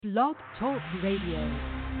Blog Talk Radio.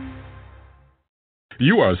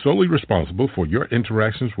 You are solely responsible for your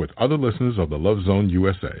interactions with other listeners of the Love Zone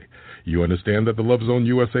USA. You understand that the Love Zone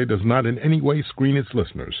USA does not in any way screen its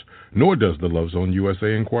listeners, nor does the Love Zone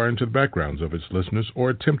USA inquire into the backgrounds of its listeners or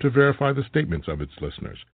attempt to verify the statements of its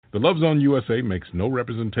listeners. The Love Zone USA makes no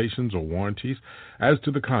representations or warranties as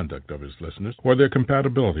to the conduct of its listeners or their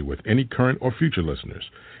compatibility with any current or future listeners.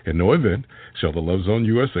 In no event shall the Love Zone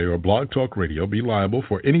USA or Blog Talk Radio be liable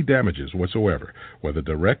for any damages whatsoever, whether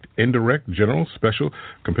direct, indirect, general, special,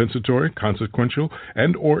 compensatory, consequential,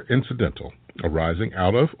 and or incidental, arising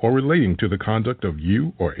out of or relating to the conduct of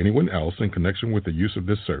you or anyone else in connection with the use of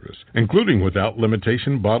this service, including without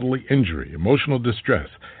limitation bodily injury, emotional distress,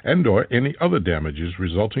 and or any other damages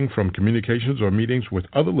resulting from communications or meetings with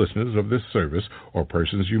other listeners of this service or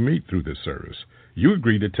persons you meet through this service. You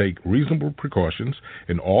agree to take reasonable precautions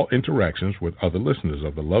in all interactions with other listeners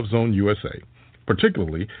of the Love Zone USA,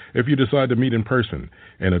 particularly if you decide to meet in person.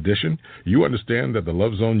 In addition, you understand that the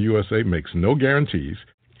Love Zone USA makes no guarantees,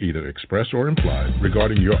 either express or implied,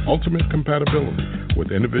 regarding your ultimate compatibility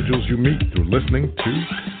with individuals you meet through listening to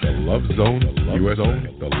the Love Zone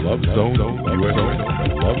USA, the Love Zone USA,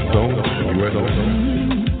 the Love Zone USA.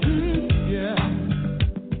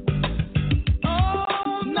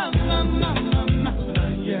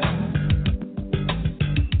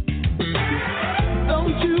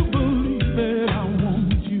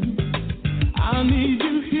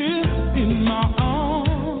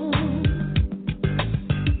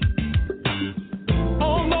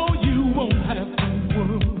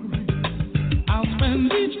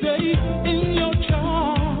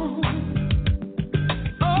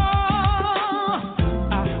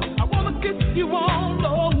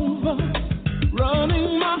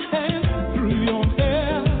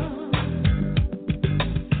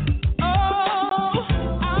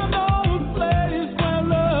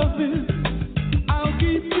 I'll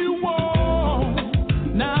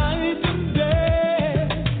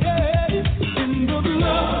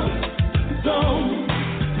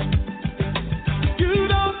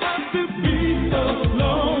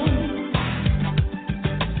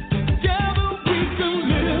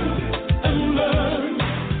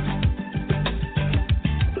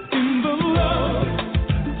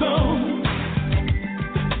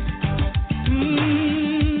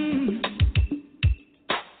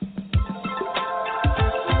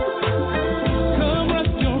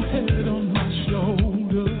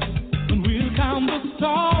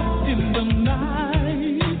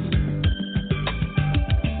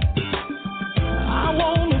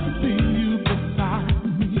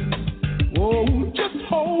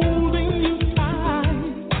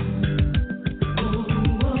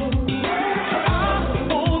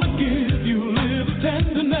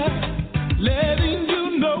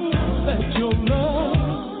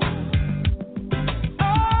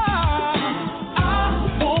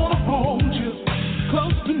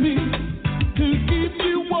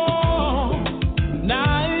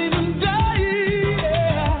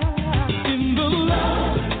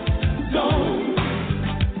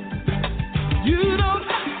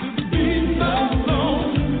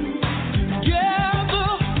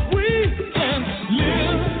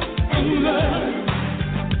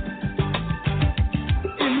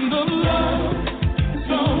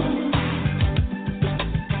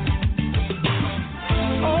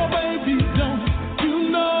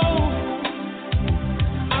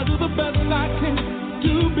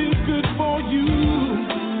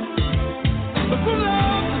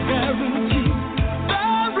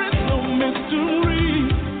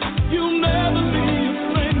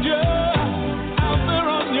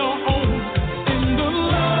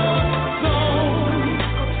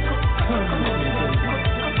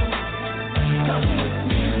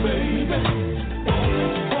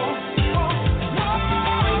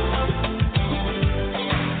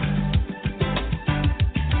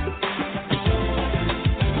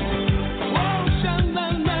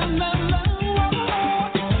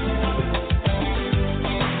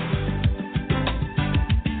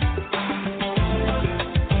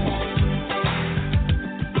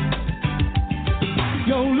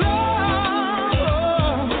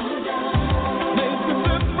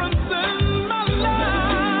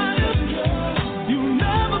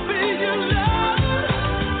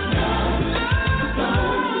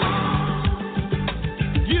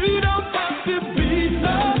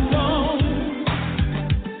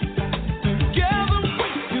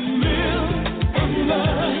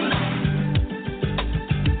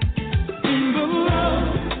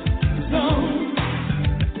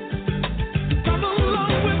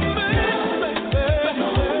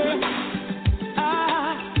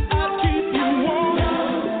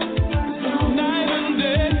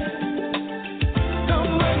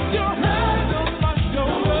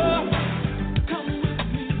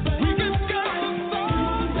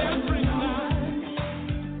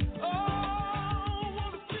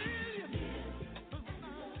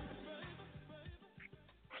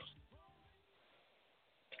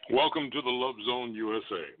Welcome to the Love Zone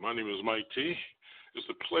USA. My name is Mike T. It's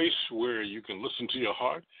the place where you can listen to your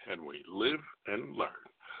heart and we live and learn.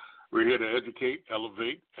 We're here to educate,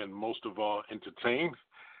 elevate, and most of all, entertain.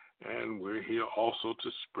 And we're here also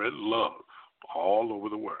to spread love all over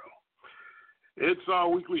the world. It's our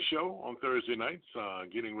weekly show on Thursday nights,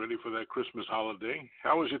 getting ready for that Christmas holiday.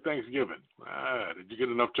 How was your Thanksgiving? Did you get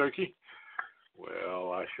enough turkey?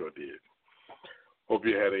 Well, I sure did. Hope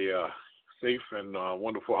you had a safe and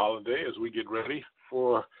wonderful holiday as we get ready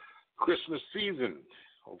for Christmas season.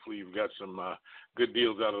 Hopefully you've got some good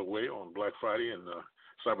deals out of the way on Black Friday and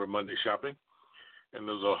Cyber Monday shopping. And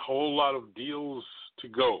there's a whole lot of deals to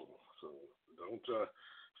go, so don't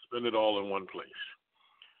spend it all in one place.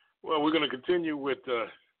 Well, we're going to continue with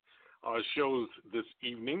our shows this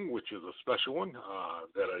evening, which is a special one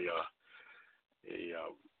that a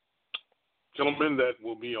gentleman that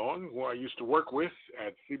will be on, who I used to work with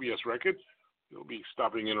at CBS Records. He'll be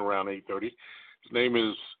stopping in around 8:30. His name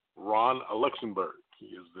is Ron Alexenburg. He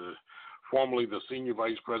is formerly the Senior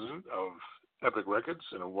Vice President of Epic Records,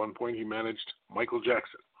 and at one point he managed Michael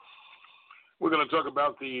Jackson. We're going to talk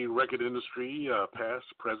about the record industry, past,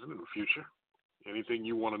 present, and future. Anything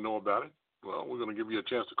you want to know about it, well, we're going to give you a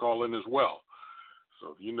chance to call in as well.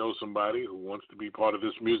 So if you know somebody who wants to be part of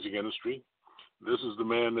this music industry, this is the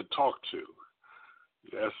man to talk to.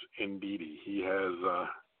 Yes, indeedy. He has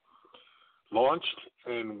launched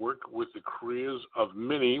and worked with the careers of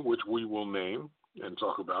many, which we will name and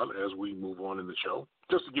talk about as we move on in the show.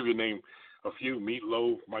 Just to give you a few,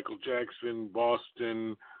 Meatloaf, Michael Jackson,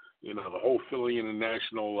 Boston, the whole Philly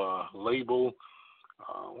International label.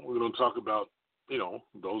 We're going to talk about,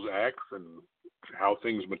 those acts and how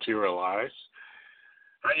things materialize,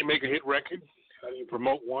 how you make a hit record, how you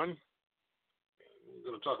promote one. We're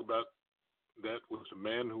going to talk about that with the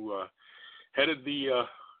man who headed the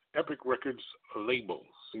Epic Records label,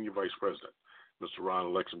 Senior Vice President, Mr. Ron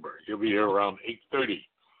Alexenburg. He'll be here around 8:30.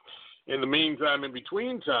 In the meantime, in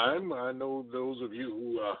between time, I know those of you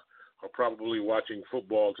who are probably watching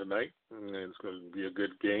football tonight, and it's going to be a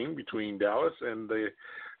good game between Dallas and the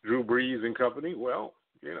Drew Brees and company. Well,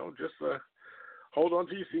 just hold on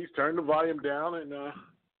to your seats, turn the volume down, and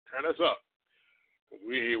turn us up.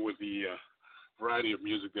 We're here with the variety of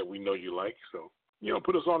music that we know you like, so,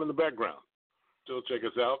 put us on in the background. Still check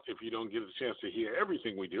us out if you don't get a chance to hear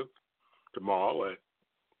everything we do tomorrow at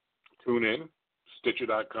TuneIn,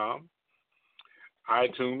 Stitcher.com,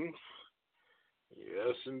 iTunes.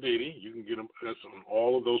 Yes, indeedy. You can get them on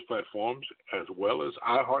all of those platforms as well as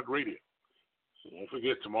iHeartRadio. So don't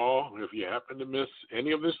forget, tomorrow, if you happen to miss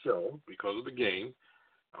any of this show because of the game,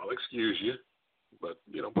 I'll excuse you. But,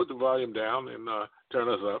 put the volume down and turn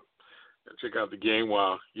us up and check out the game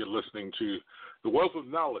while you're listening to the wealth of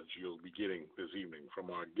knowledge you'll be getting this evening from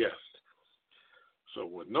our guest. So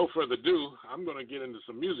with no further ado, I'm going to get into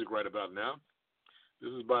some music right about now.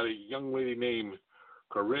 This is by a young lady named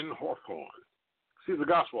Corinne Hawthorne. She's a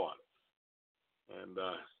gospel artist. And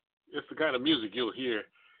it's the kind of music you'll hear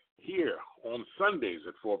here on Sundays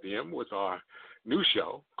at 4 p.m. with our new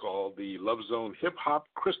show called the Love Zone Hip Hop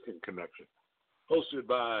Christian Connection, hosted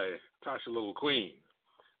by Tasha Little Queen.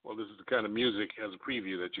 Well, this is the kind of music as a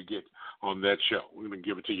preview that you get on that show. We're going to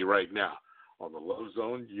give it to you right now on the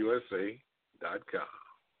LoveZoneUSA.com.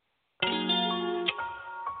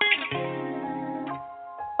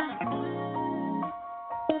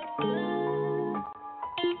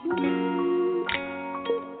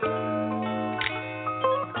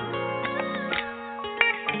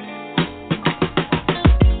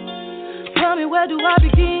 Tell me, where do I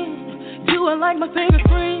begin? You are like my favorite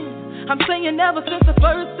friend. I'm saying never since the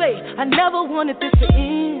first day. I never wanted this to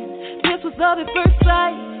end. This was love at first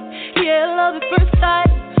sight. Yeah, love at first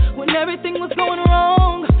sight. When everything was going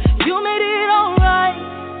wrong, you made it alright.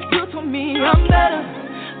 You told me I'm better,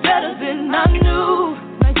 better than I knew.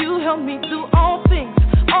 Now you helped me do all things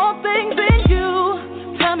in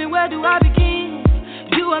you. Tell me, where do I begin?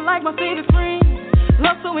 You are like my favorite friend.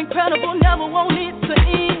 Love so incredible, never want it to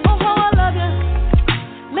end. Oh, how I love you.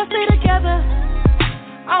 Let's stay together.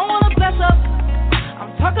 I wanna bless up.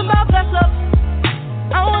 I'm talking about bless up.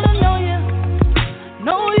 I wanna know you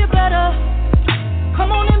better.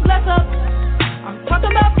 Come on and bless up. I'm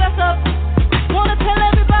talking about bless up. Wanna tell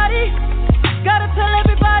everybody, gotta tell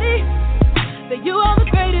everybody that you are the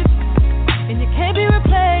greatest and you can't be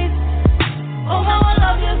replaced. Oh, how I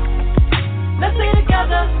love you. Let's stay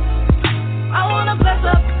together. I wanna bless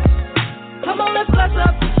up. Come on, let's bless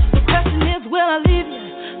up. The question is, will I leave you?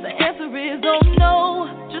 The answer is, oh no.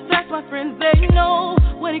 Just ask my friends, they know.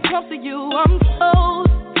 When it comes to you, I'm so.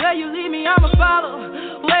 Where you leave me, I'ma follow.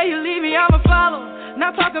 Where you leave me, I'ma follow.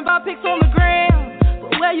 Not talking about pics on the gram,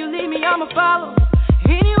 but Anywhere you lead me, I'ma follow.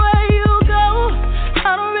 Anywhere you go,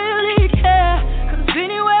 I don't really care. 'Cause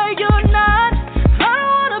anywhere you're not, I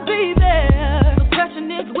don't wanna be there. The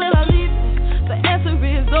question is, will I leave you? The answer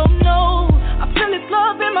is, oh no. I feel this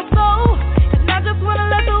love in my soul, and I just wanna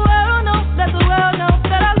let the world know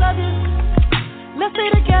that I love you. Let's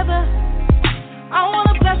stay together. I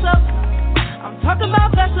wanna bless up. I'm talking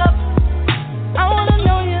about bless up. I wanna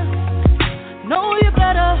know you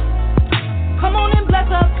better. Come on and bless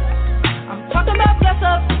up. I'm talking about bless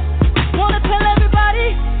up. Wanna tell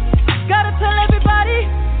everybody, gotta tell everybody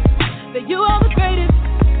that you are the greatest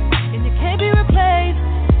and you can't be replaced.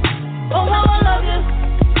 Oh, how I love you.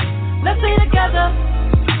 Let's stay together.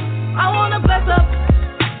 I wanna bless up.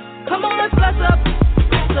 Come on, let's bless up.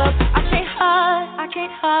 Bless up. I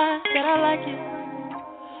can't hide that I like you.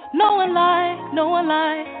 No one like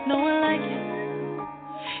you.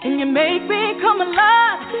 And you make me come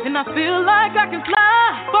alive, and I feel like I can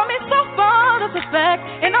fly. For me so far, that's a fact,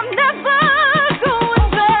 and I'm never going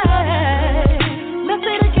back. Let's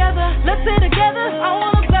stay together. I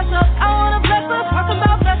wanna bless up. Talk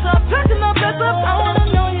about bless up. I wanna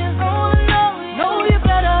know you better.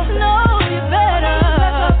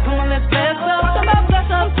 Come on, let's bless up. Talk about bless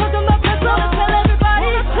up. Tell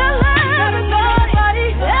everybody.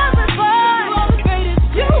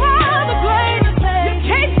 You are the greatest. You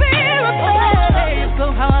can't be replaced. So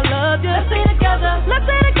how I love you. Let's stay together.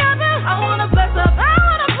 I wanna bless up.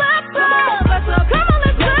 Come on,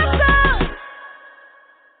 let's bless up.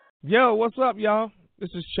 Yo, what's up, y'all?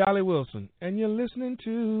 This is Charlie Wilson, and you're listening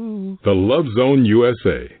to The Love Zone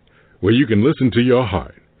USA, where you can listen to your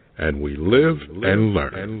heart, and we live and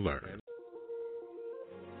learn.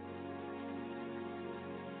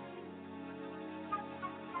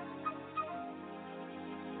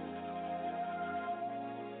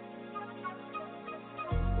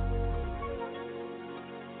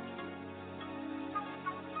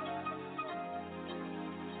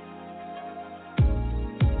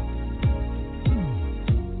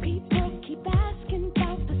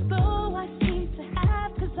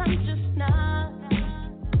 I'm just not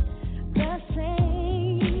the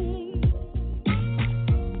same.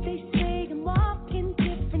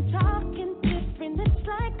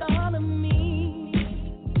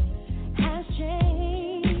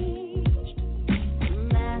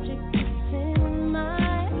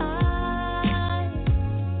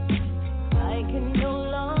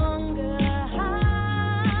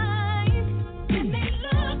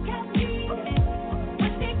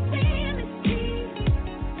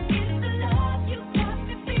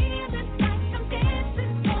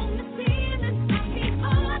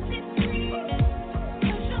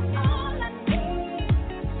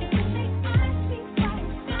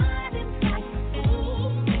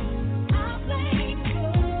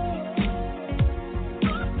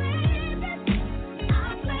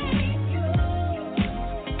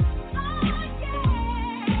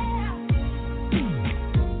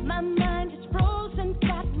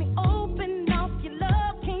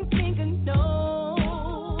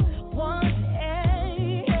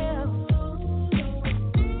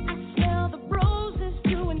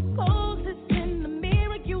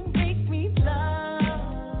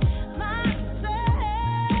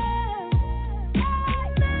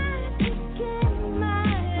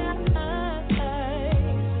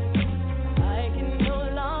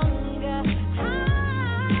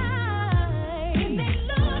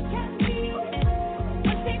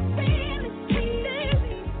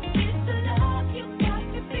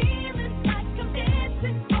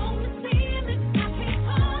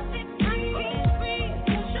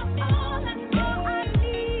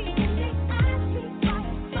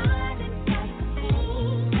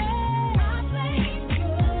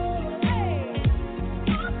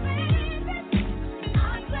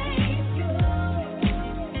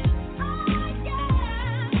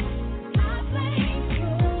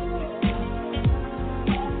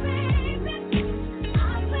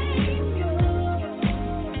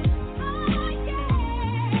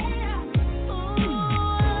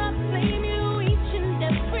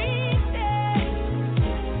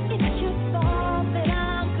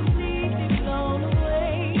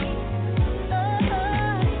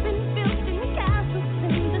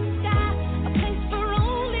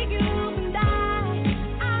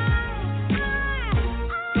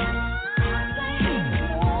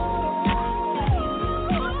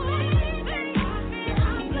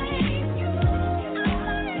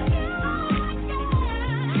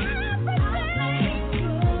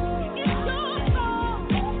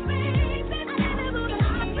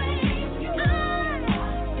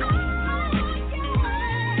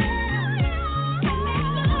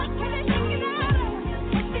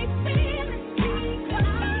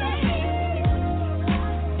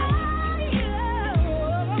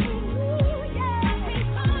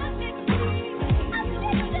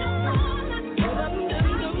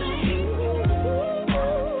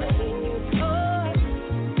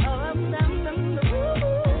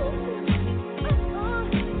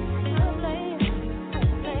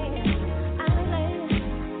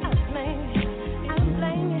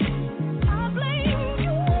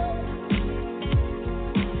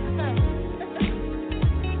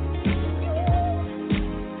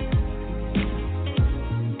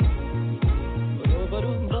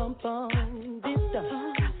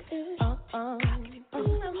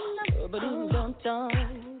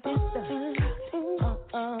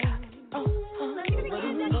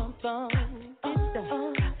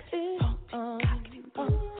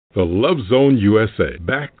 The Love Zone USA.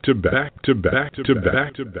 Back to back to back to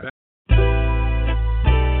back to back.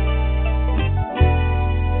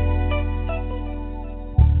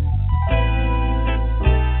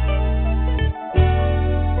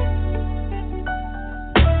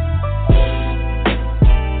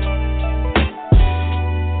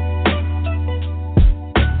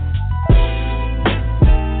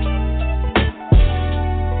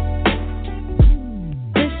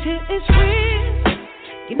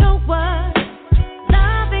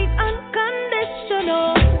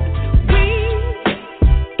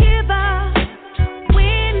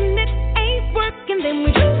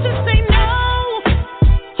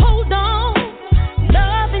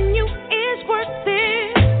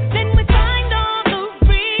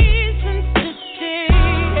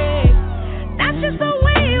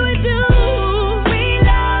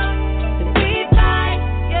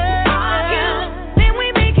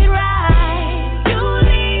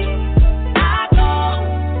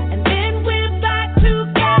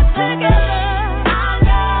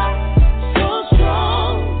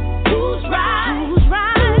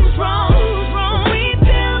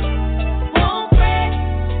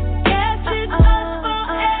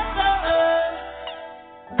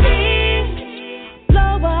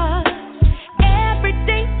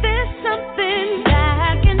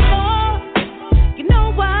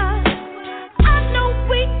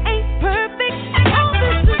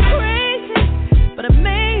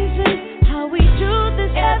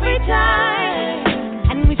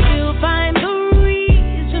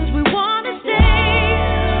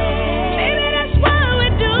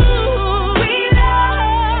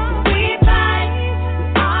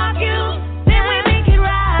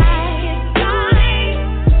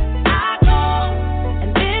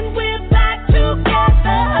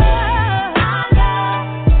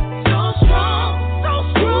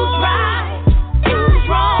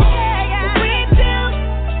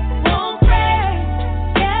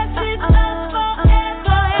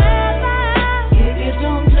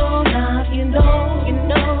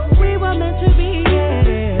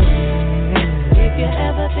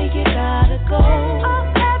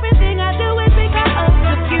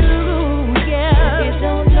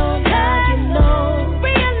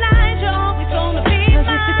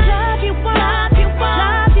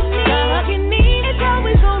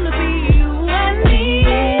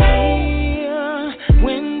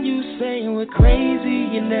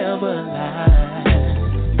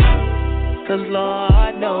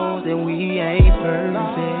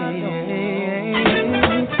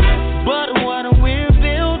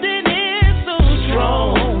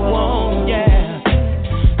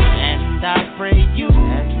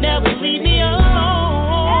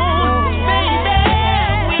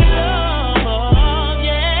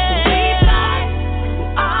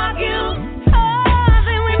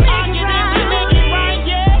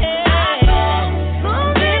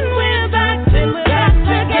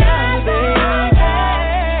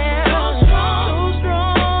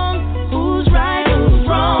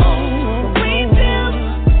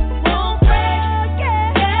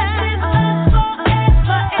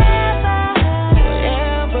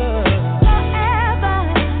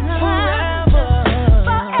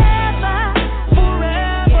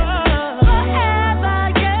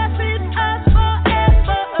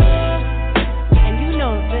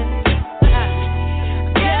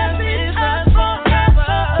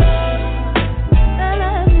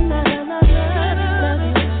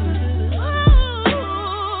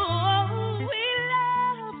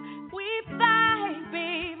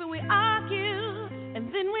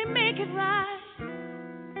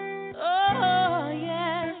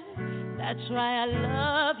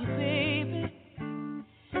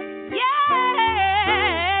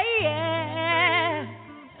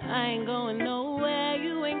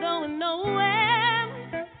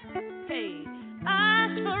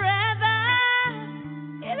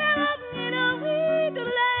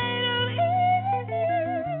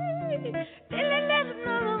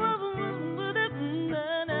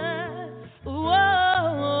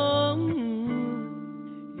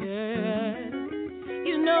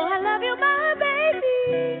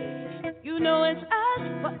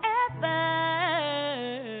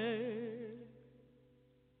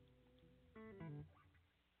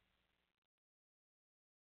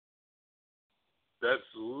 That's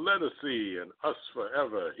Lettucey and Us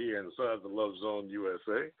Forever here inside the Love Zone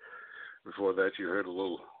USA. Before that, you heard a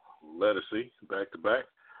little Lettucey back to back.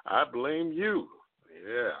 I blame you.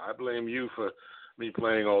 Yeah, I blame you for me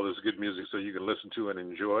playing all this good music so you can listen to and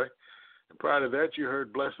enjoy. And prior to that, you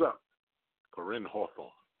heard Bless Up, Corinne Hawthorne.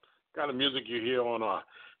 Kind of music you hear on our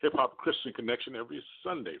Hip Hop Christian Connection every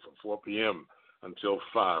Sunday from 4 p.m. until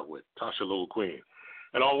 5 with Tasha Little Queen.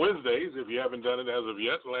 And on Wednesdays, if you haven't done it as of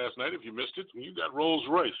yet, last night, if you missed it, you got Rolls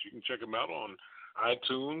Royce. You can check them out on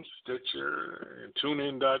iTunes, Stitcher,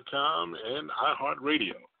 TuneIn.com, and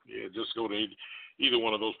iHeartRadio. Yeah, just go to either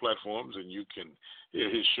one of those platforms, and you can hear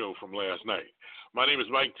his show from last night. My name is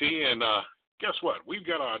Mike T, and guess what? We've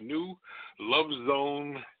got our new Love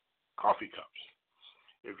Zone coffee cups.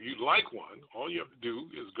 If you'd like one, all you have to do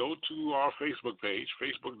is go to our Facebook page,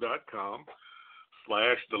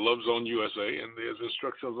 facebook.com/The Love Zone USA, and there's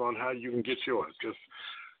instructions on how you can get yours. Just,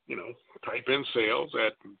 type in sales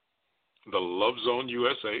at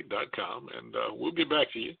thelovezoneusa.com, and we'll get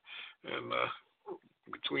back to you. And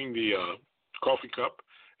between the coffee cup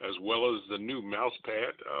as well as the new mouse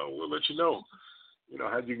pad, we'll let you know,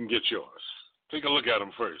 how you can get yours. Take a look at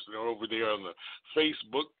them first. They're over there on the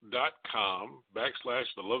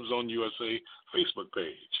facebook.com/The Love Zone USA Facebook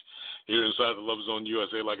page. Here inside the Love Zone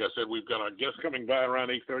USA, like I said, we've got our guests coming by around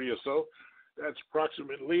 8:30 or so. That's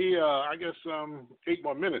approximately, 8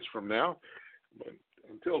 more minutes from now. But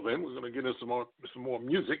until then, we're going to get into some more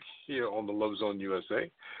music here on the Love Zone USA.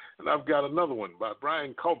 And I've got another one by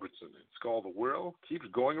Brian Culbertson. It's called The World Keeps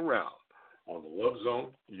Going Around on the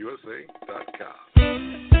lovezoneusa.com.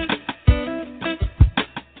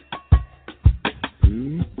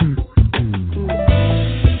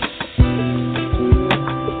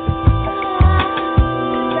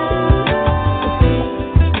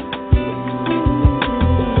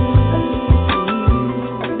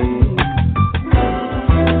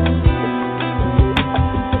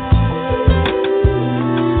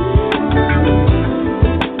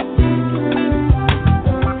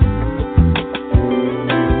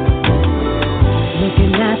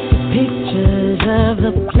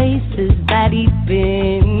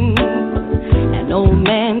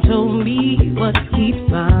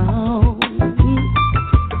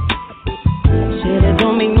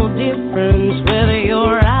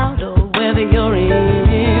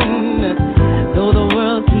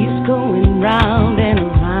 Round and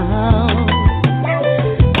round.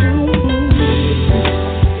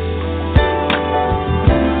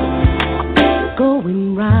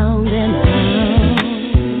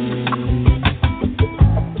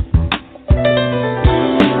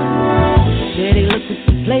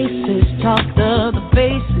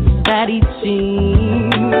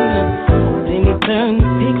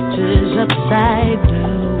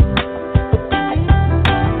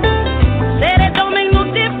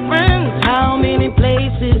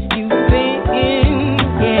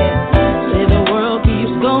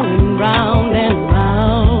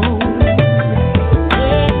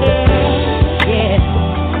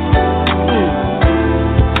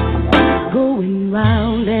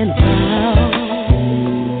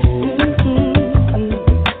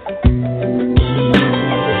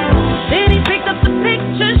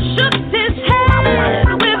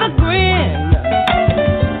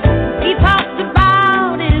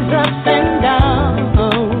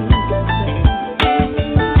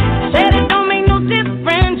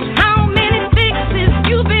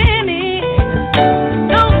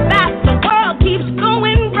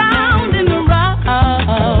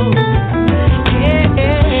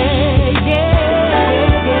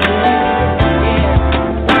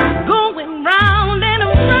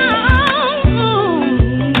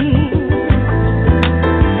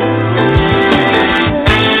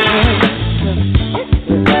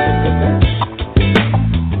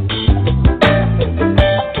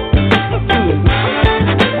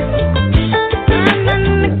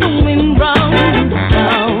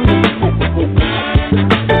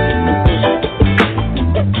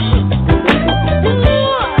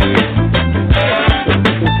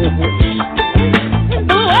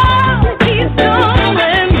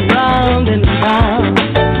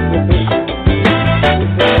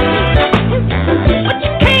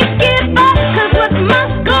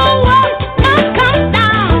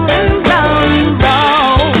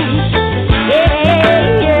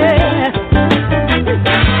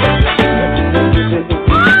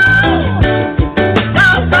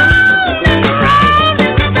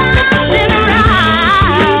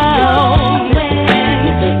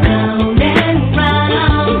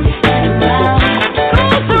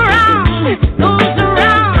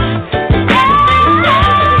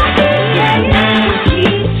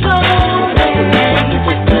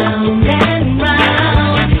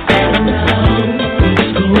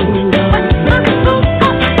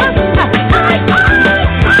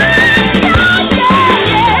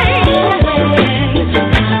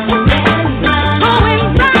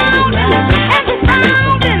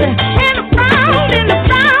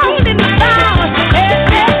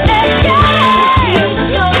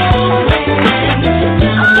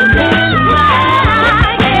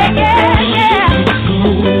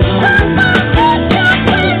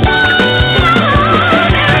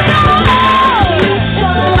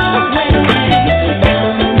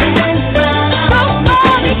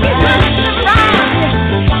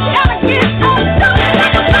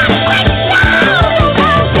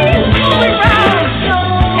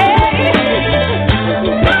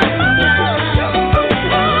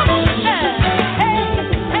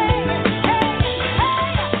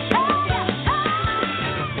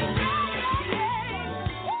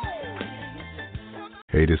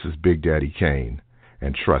 Hey, this is Big Daddy Kane,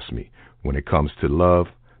 and trust me, when it comes to love,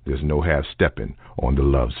 there's no half-stepping on the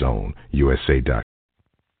Love Zone, USA.com.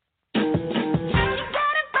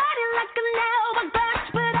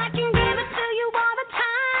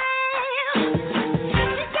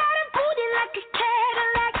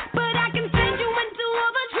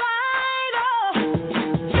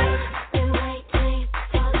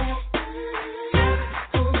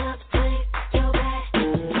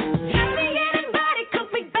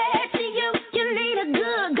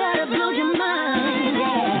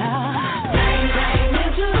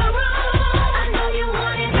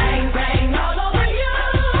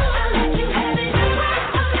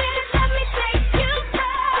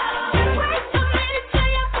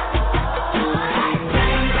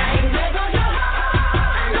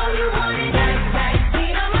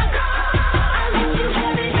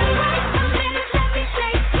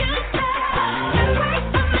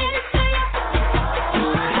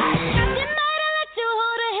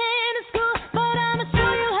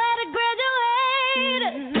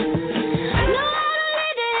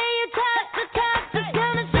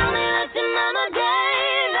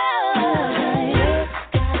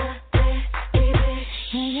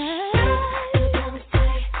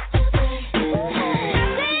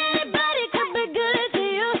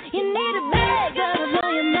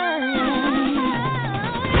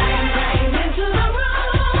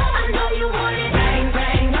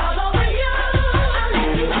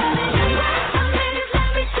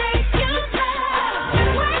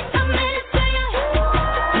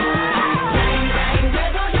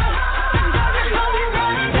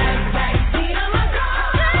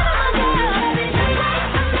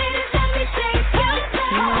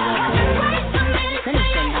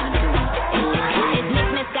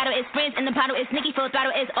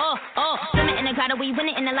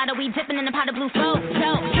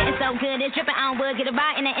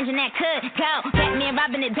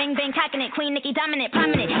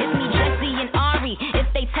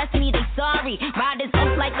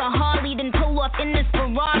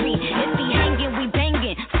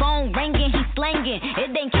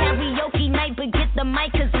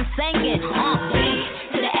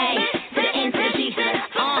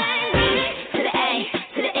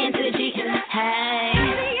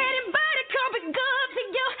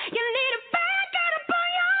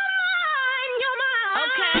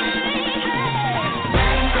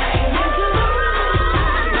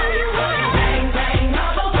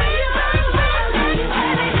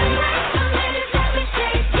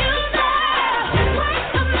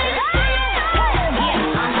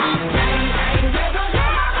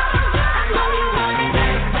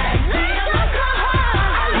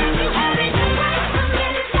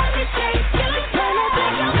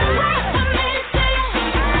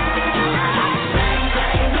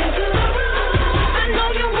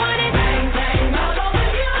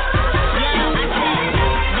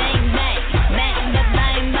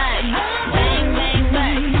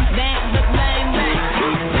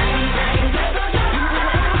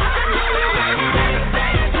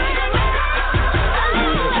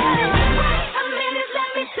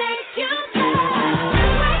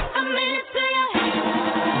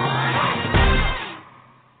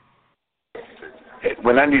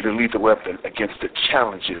 When I need a lethal weapon against the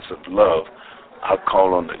challenges of love, I'll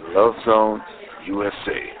call on the Love Zone USA.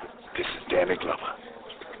 This is Danny Glover.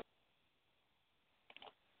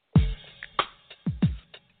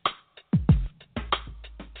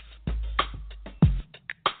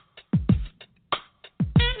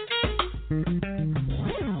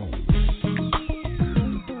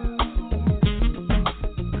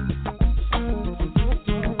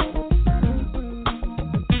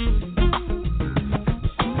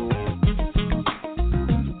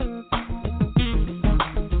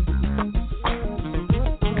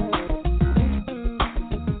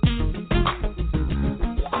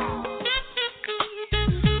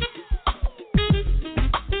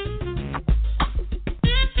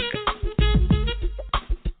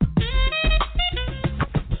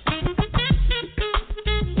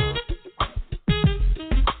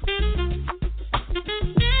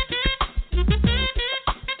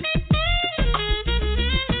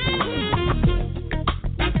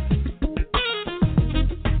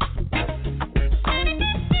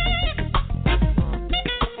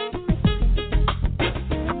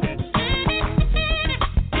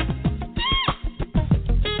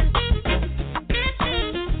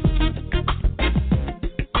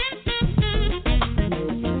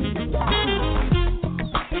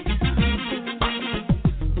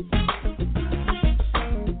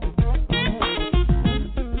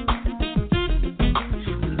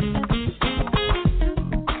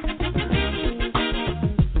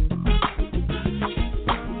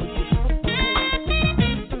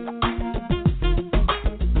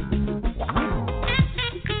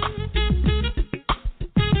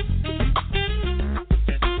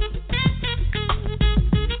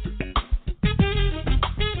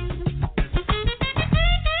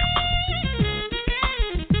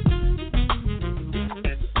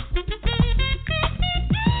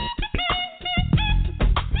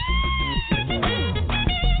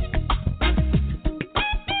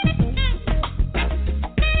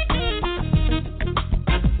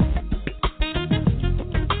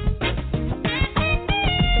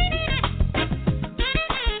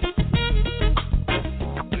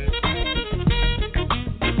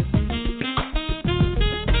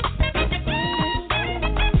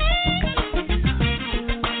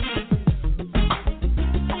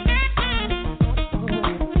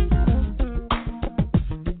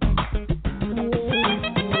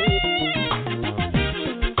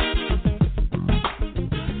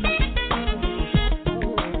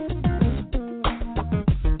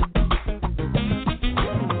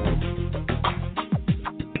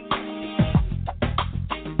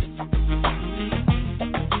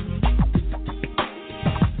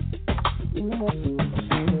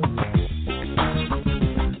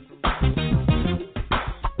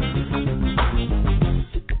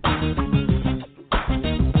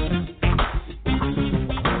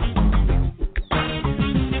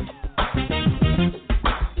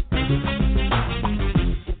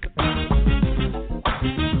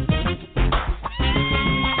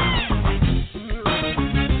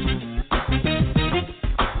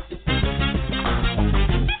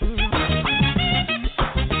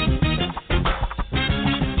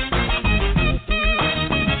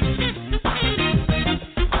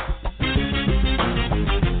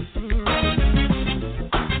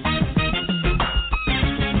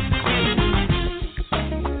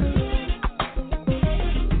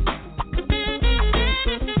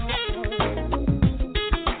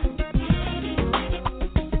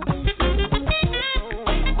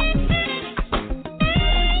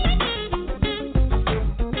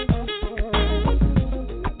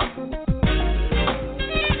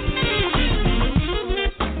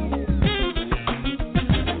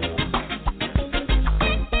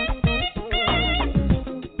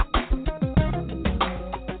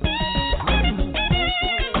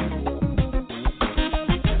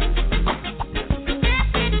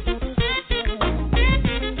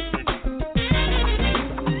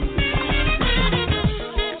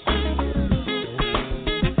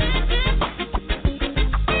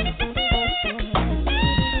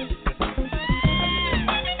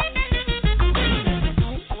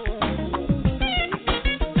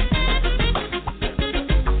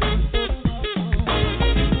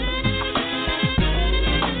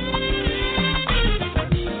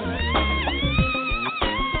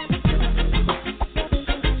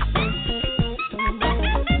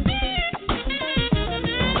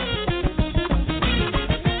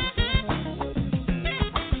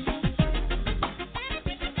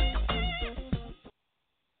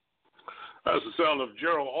 That's the sound of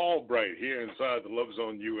Gerald Albright here inside the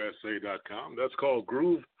LoveZoneUSA.com. That's called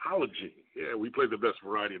Grooveology. Yeah, we play the best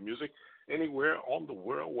variety of music anywhere on the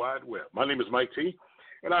World Wide Web. My name is Mike T,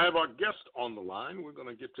 and I have our guest on the line. We're going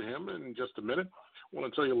to get to him in just a minute. I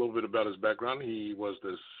want to tell you a little bit about his background. He was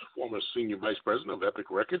the former senior vice president of Epic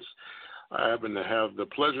Records. I happen to have the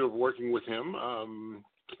pleasure of working with him,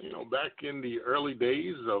 back in the early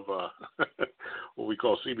days of what we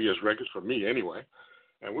call CBS Records, for me anyway.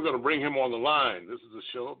 And we're going to bring him on the line. This is a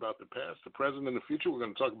show about the past, the present, and the future. We're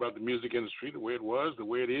going to talk about the music industry, the way it was, the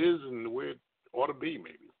way it is, and the way it ought to be,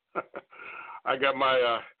 maybe. I got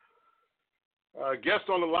my guest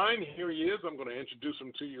on the line. Here he is. I'm going to introduce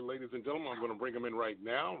him to you, ladies and gentlemen. I'm going to bring him in right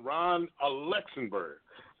now. Ron Alexenburg,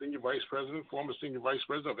 former senior vice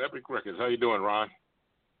president of Epic Records. How you doing, Ron?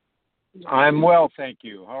 I'm well, thank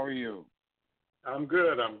you. How are you? I'm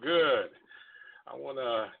good. I want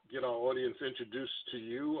to get our audience introduced to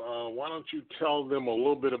you. Why don't you tell them a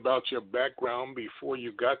little bit about your background before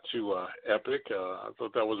you got to Epic? I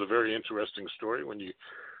thought that was a very interesting story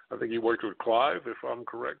I think you worked with Clive, if I'm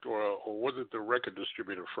correct, or was it the record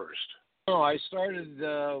distributor first? No, I started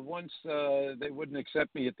once they wouldn't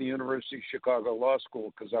accept me at the University of Chicago Law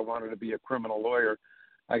School because I wanted to be a criminal lawyer.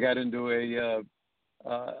 I got into a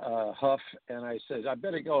huff, and I said, I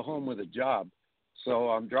better go home with a job. So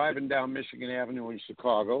I'm driving down Michigan Avenue in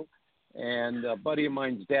Chicago, and a buddy of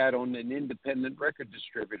mine's dad owned an independent record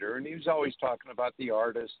distributor, and he was always talking about the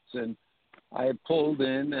artists. And I pulled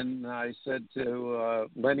in, and I said to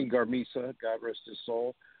Lenny Garmisa, God rest his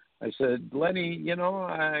soul, I said, Lenny,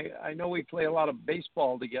 I know we play a lot of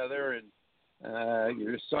baseball together, and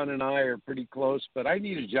your son and I are pretty close, but I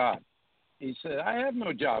need a job. He said, I have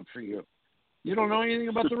no job for you. You don't know anything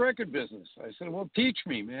about the record business. I said, well, teach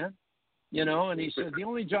me, man. And he said, the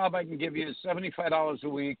only job I can give you is $75 a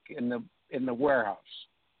week in the warehouse.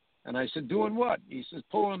 And I said, doing what? He says,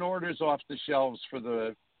 pulling orders off the shelves for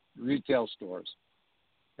the retail stores.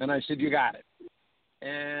 And I said, you got it.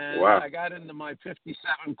 And wow. I got into my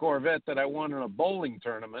 57 Corvette that I won in a bowling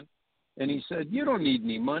tournament. And he said, you don't need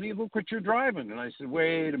any money. Look what you're driving. And I said,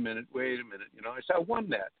 wait a minute. I said, I won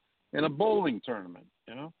that in a bowling tournament,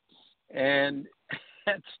 And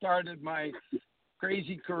that started my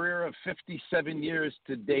crazy career of 57 years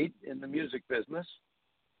to date in the music business.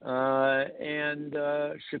 And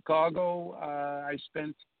Chicago, I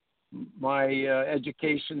spent my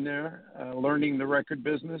education there, learning the record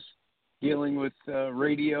business, dealing with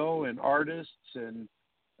radio and artists and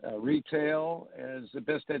retail as the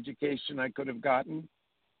best education I could have gotten.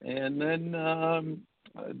 And then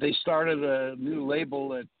they started a new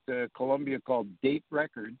label at Columbia called Date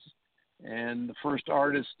Records. And the first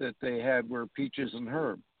artists that they had were Peaches and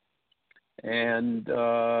Herb. And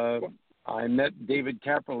I met David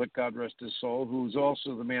Kaperlik, God rest his soul, who's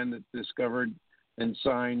also the man that discovered and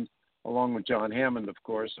signed, along with John Hammond, of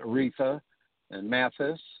course, Aretha and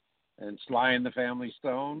Mathis and Sly and the Family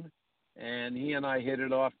Stone. And he and I hit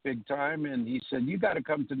it off big time. And he said, you got to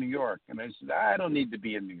come to New York. And I said, I don't need to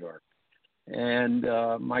be in New York. And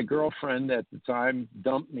my girlfriend at the time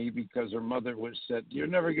dumped me because her mother said, you're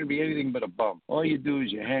never going to be anything but a bum. All you do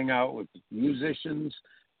is you hang out with musicians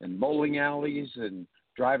and bowling alleys and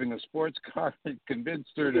driving a sports car, and convinced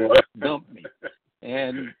her to dump me.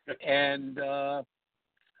 And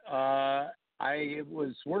I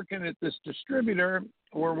was working at this distributor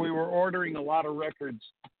where we were ordering a lot of records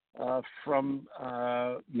from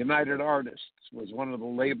United Artists, was one of the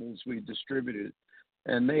labels we distributed.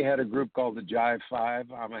 And they had a group called the Jive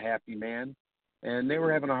Five, I'm a Happy Man. And they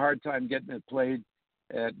were having a hard time getting it played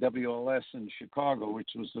at WLS in Chicago, which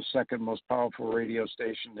was the second most powerful radio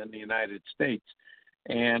station in the United States.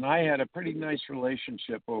 And I had a pretty nice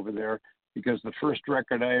relationship over there because the first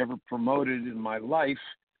record I ever promoted in my life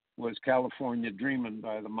was California Dreamin'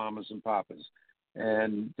 by the Mamas and Papas.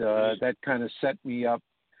 And that kind of set me up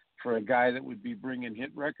for a guy that would be bringing hit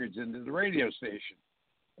records into the radio station.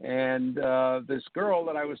 And this girl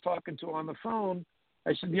that I was talking to on the phone,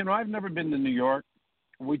 I said, I've never been to New York.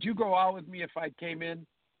 Would you go out with me if I came in?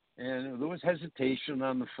 And there was hesitation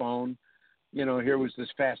on the phone. Here was this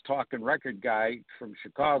fast-talking record guy from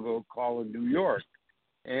Chicago calling New York.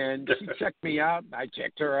 And she checked me out. I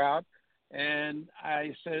checked her out. And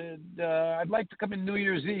I said, I'd like to come in New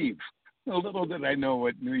Year's Eve. A little did I know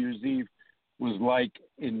what New Year's Eve was like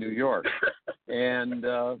in New York. And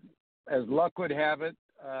as luck would have it,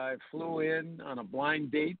 I flew in on a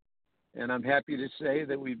blind date, and I'm happy to say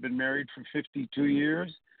that we've been married for 52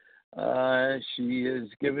 years. She has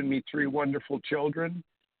given me 3 wonderful children,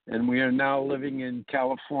 and we are now living in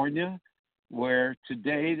California, where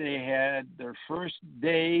today they had their first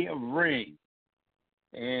day of rain.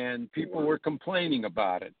 and people were complaining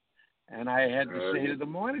about it. And I had to say to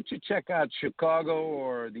them, why don't you check out Chicago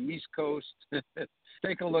or the East Coast?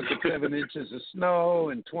 Take a look at 7 inches of snow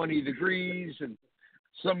and 20 degrees. And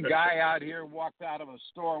some guy out here walked out of a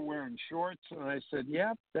store wearing shorts. And I said,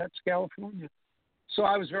 yeah, that's California. So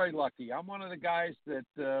I was very lucky. I'm one of the guys that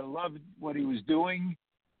loved what he was doing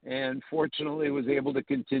and fortunately was able to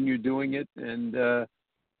continue doing it. And,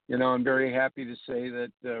 I'm very happy to say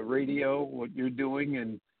that radio, what you're doing,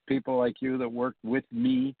 and people like you that worked with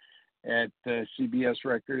me at CBS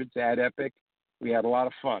Records, at Epic, we had a lot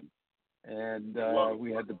of fun. And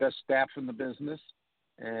we had the best staff in the business,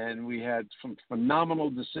 and we had some phenomenal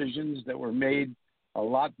decisions that were made a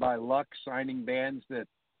lot by luck, signing bands that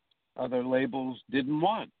other labels didn't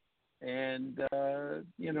want. And, to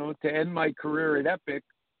end my career at Epic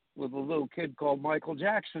with a little kid called Michael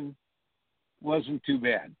Jackson wasn't too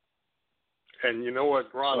bad. And you know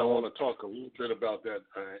what, Ron, I want to talk a little bit about that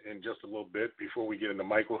in just a little bit before we get into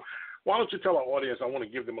Michael. Why don't you tell our audience, I want to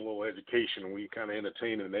give them a little education. We kind of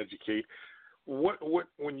entertain and educate. What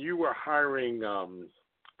when you were hiring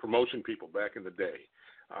promotion people back in the day,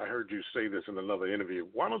 I heard you say this in another interview.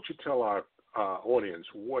 Why don't you tell our audience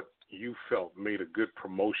what you felt made a good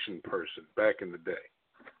promotion person back in the day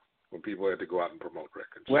when people had to go out and promote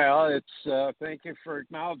records? Well, it's thank you for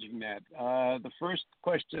acknowledging that. The first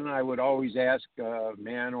question I would always ask a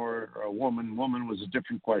man or a woman was a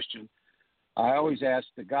different question. I always ask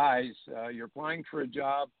the guys, you're applying for a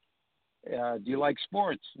job, do you like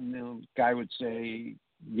sports? And the guy would say,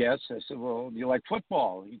 yes. I said, well, do you like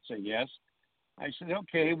football? He'd say, yes. I said,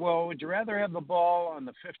 okay, well, would you rather have the ball on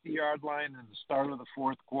the 50-yard line in the start of the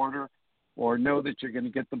fourth quarter, or know that you're going to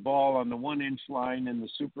get the ball on the 1-inch line in the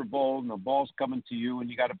Super Bowl and the ball's coming to you and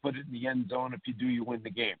you got to put it in the end zone? If you do, you win the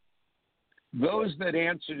game. Those that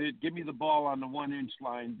answered it, give me the ball on the 1-inch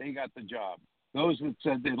line, they got the job. Those that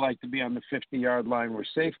said they'd like to be on the 50-yard line were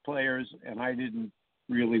safe players, and I didn't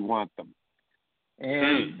really want them.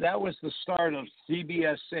 And that was the start of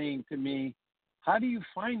CBS saying to me, how do you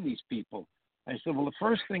find these people? I said, well, the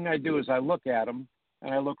first thing I do is I look at them,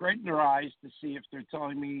 and I look right in their eyes to see if they're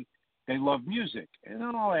telling me they love music. And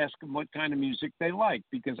then I'll ask them what kind of music they like,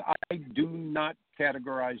 because I do not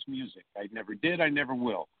categorize music. I never did. I never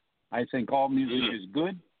will. I think all music is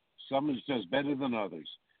good. Some is just better than others.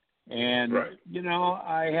 And,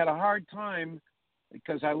 I had a hard time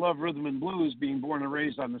because I love rhythm and blues, being born and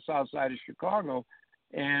raised on the south side of Chicago,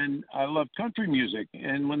 and I love country music.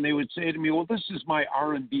 And when they would say to me, well, this is my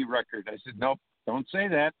R&B record, I said, nope, don't say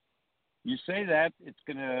that. You say that, it's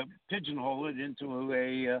going to pigeonhole it into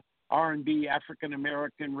a R&B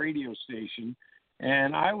African-American radio station.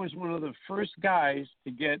 And I was one of the first guys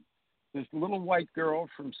to get this little white girl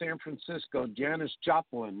from San Francisco, Janis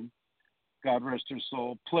Joplin, God rest her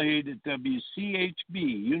soul, played at WCHB,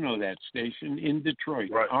 you know that station, in Detroit,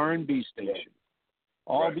 R&B station.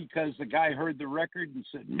 All because the guy heard the record and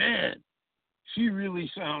said, man, she really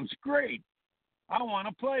sounds great. I want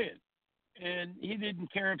to play it. And he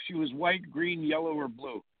didn't care if she was white, green, yellow, or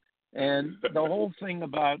blue. And the whole thing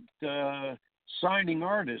about signing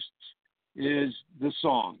artists is the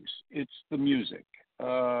songs. It's the music.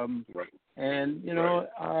 And,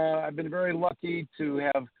 I've been very lucky to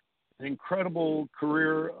have an incredible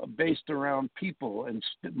career based around people and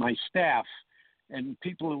my staff and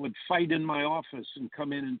people that would fight in my office and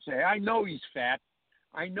come in and say, I know he's fat.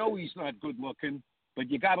 I know he's not good looking, but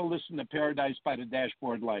you got to listen to Paradise by the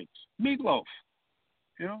Dashboard Lights. Meatloaf,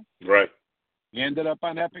 Right. He ended up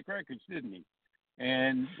on Epic Records, didn't he?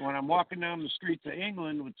 And when I'm walking down the streets of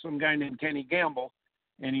England with some guy named Kenny Gamble,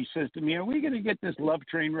 and he says to me, are we going to get this Love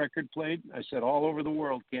Train record played? I said, all over the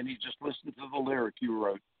world, Kenny, just listen to the lyric you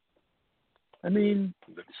wrote. I mean,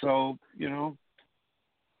 so,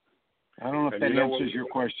 I don't know if that answers your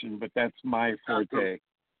question, but that's my forte.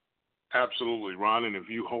 Absolutely, Ron. And if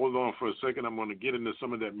you hold on for a second, I'm going to get into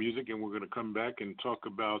some of that music, and we're going to come back and talk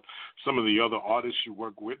about some of the other artists you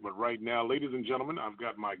work with. But right now, ladies and gentlemen, I've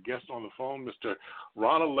got my guest on the phone, Mr.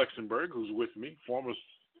 Ron Alexenburg, who's with me, former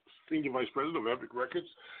Senior Vice President of Epic Records.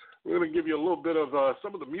 We're going to give you a little bit of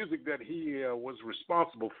some of the music that he was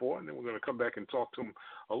responsible for, and then we're going to come back and talk to him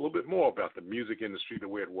a little bit more about the music industry, the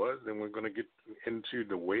way it was, and we're going to get into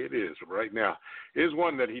the way it is right now. Here's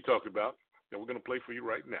one that he talked about that we're going to play for you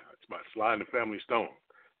right now. It's by Sly and the Family Stone,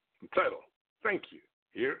 entitled Thank You,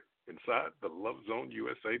 here inside the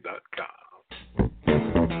LoveZoneUSA.com.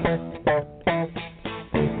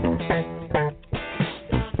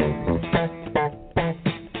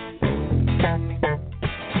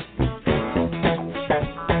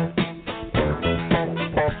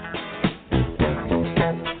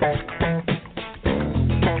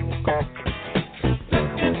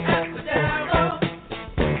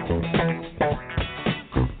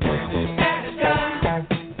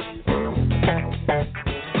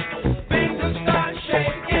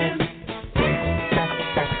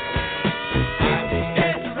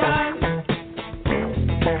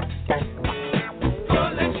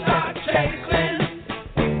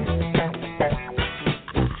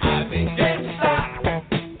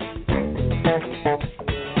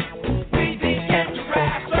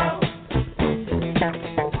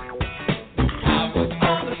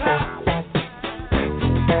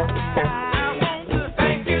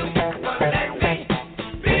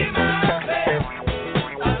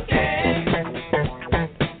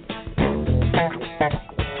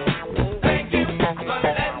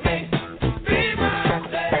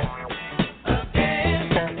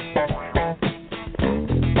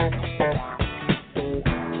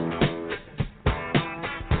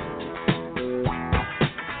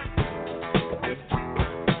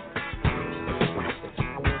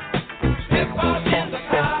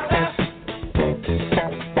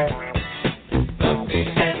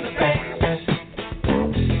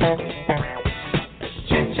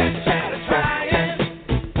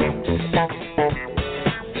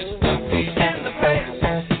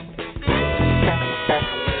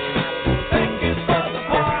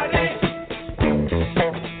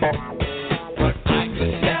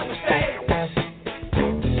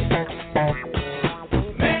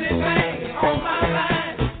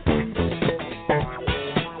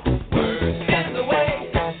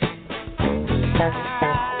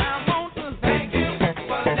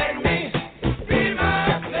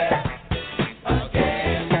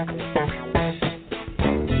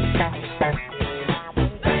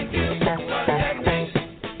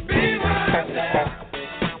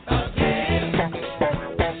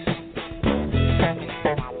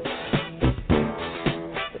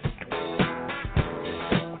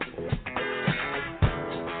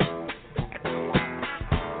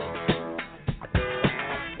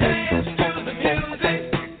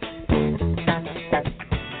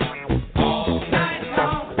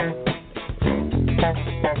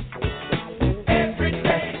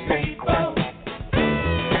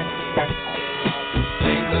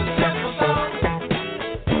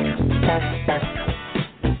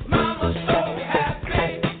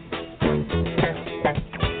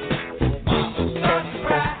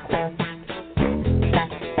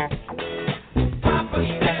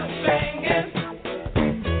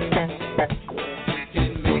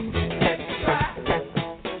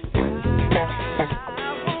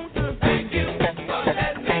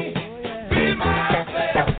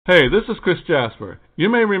 Hey, this is Chris Jasper. You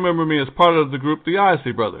may remember me as part of the group The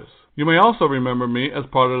Isley Brothers. You may also remember me as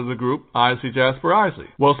part of the group Isley Jasper Isley.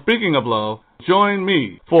 Well, speaking of love, join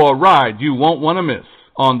me for a ride you won't want to miss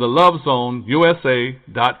on the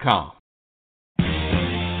LoveZoneUSA.com.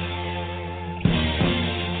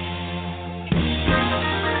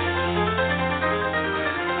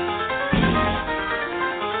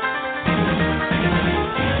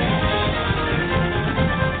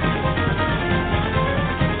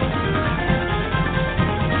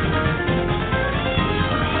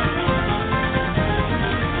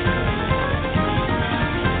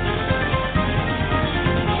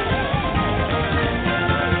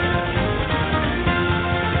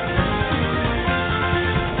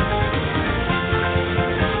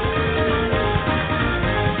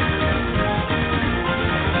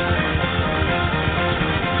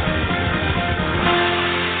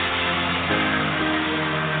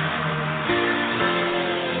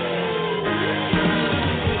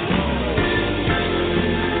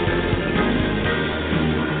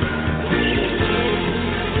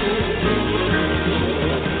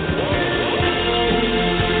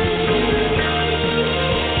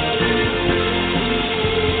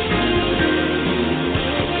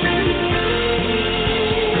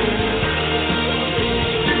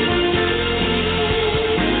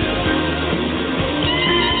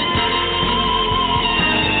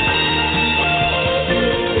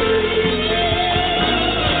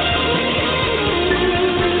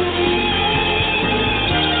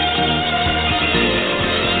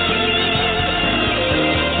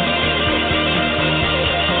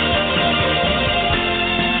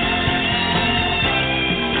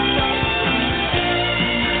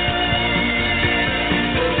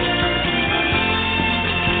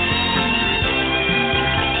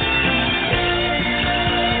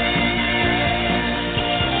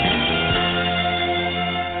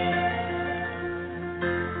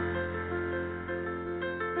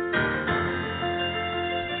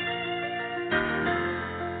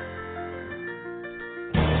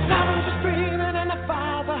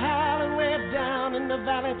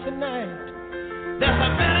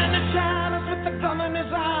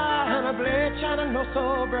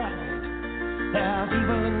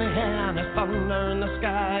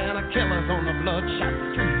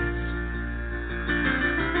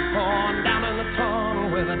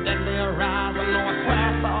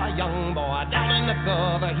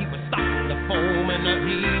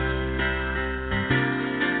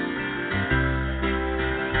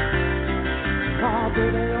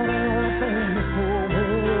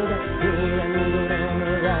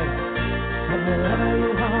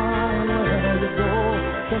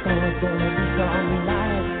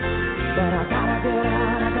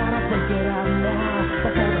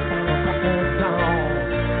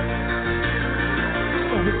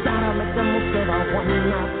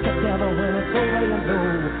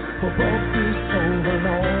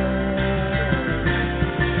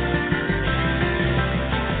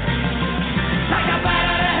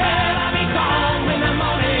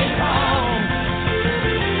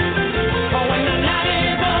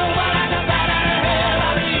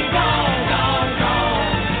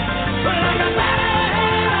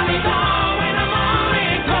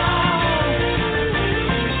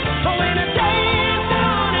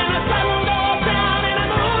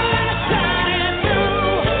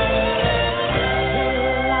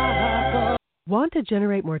 Want to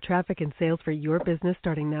generate more traffic and sales for your business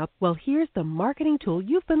starting now? Well, here's the marketing tool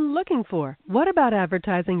you've been looking for. What about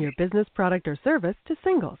advertising your business, product, or service to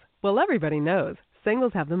singles? Well, everybody knows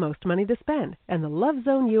singles have the most money to spend, and the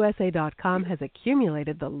LoveZoneUSA.com has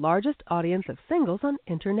accumulated the largest audience of singles on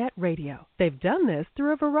Internet radio. They've done this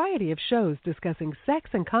through a variety of shows discussing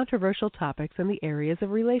sex and controversial topics in the areas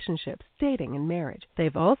of relationships, dating, and marriage.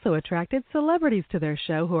 They've also attracted celebrities to their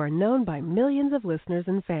show who are known by millions of listeners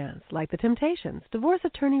and fans, like The Temptations, divorce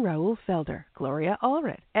attorney Raoul Felder, Gloria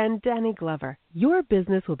Allred, and Danny Glover. Your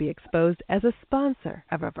business will be exposed as a sponsor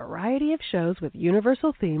of a variety of shows with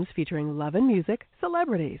universal themes featuring love and music,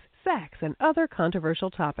 celebrities, sex, and other controversial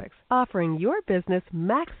topics, offering your business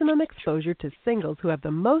maximum exposure to singles who have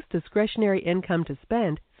the most discretionary income to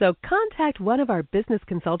spend. So contact one of our business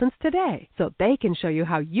consultants today so they can show you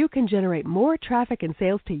how you can generate more traffic and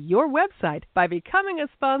sales to your website by becoming a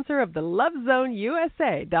sponsor of the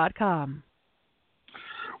LoveZoneUSA.com.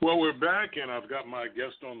 Well, we're back, and I've got my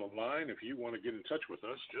guest on the line. If you want to get in touch with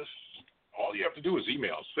us, just all you have to do is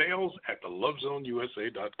email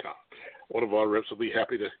sales@thelovezoneusa.com. One of our reps will be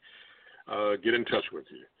happy to get in touch with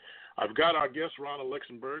you. I've got our guest, Ron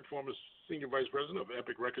Alexenburg, former Senior Vice President of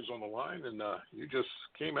Epic Records, on the line, and you just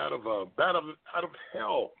came out of a bat out of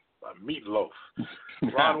hell by Meatloaf.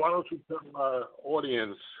 Ron, why don't you tell our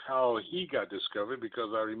audience how he got discovered?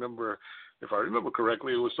 Because I remember, if I remember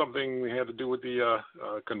correctly, it was something that had to do with the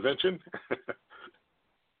convention.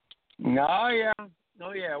 Oh,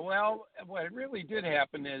 yeah. Well, what really did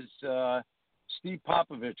happen is Steve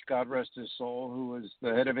Popovich, God rest his soul, who was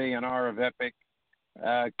the head of A&R of Epic,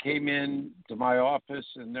 came in to my office,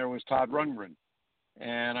 and there was Todd Rundgren.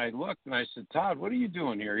 And I looked, and I said, Todd, what are you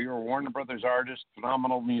doing here? You're a Warner Brothers artist,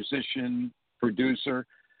 phenomenal musician, producer.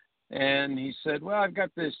 And he said, well, I've got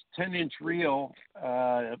this 10-inch reel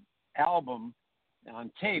album on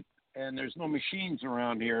tape, and there's no machines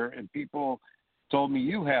around here, and people told me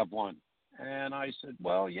you have one. And I said,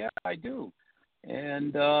 well, yeah, I do.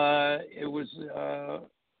 And it was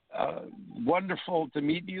wonderful to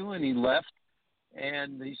meet you, and he left.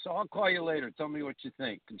 And he said, I'll call you later. Tell me what you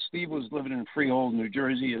think. And Steve was living in Freehold, New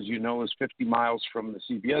Jersey, as you know, is 50 miles from the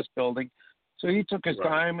CBS building. So he took his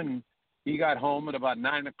time, and he got home at about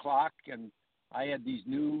 9 o'clock, and I had these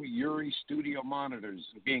new Uri studio monitors.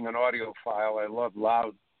 Being an audiophile, I love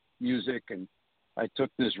loud music, and I took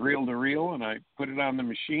this reel-to-reel, and I put it on the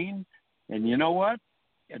machine, and you know what?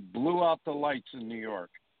 It blew out the lights in New York.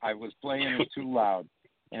 I was playing it too loud.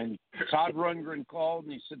 And Todd Rundgren called,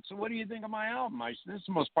 and he said, so what do you think of my album? I said, this is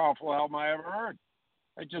the most powerful album I ever heard.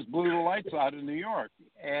 I just blew the lights out in New York.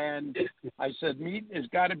 And I said, Meat has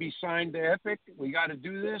got to be signed to Epic. We got to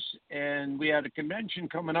do this. And we had a convention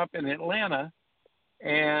coming up in Atlanta.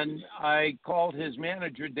 And I called his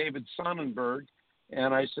manager, David Sonnenberg,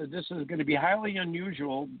 and I said, this is going to be highly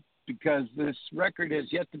unusual because this record has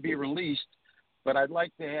yet to be released, but I'd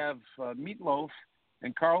like to have Meatloaf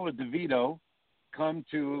and Carla DeVito come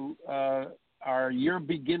to our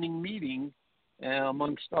year-beginning meeting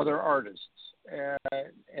amongst other artists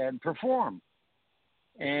and perform.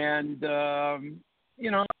 And,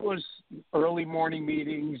 it was early morning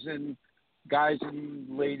meetings, and guys and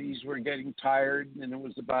ladies were getting tired, and it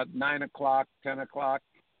was about 9 o'clock, 10 o'clock,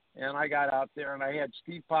 and I got out there, and I had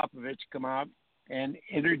Steve Popovich come out and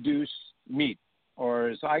introduce Meat, or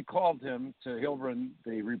as I called him to Hilbrun,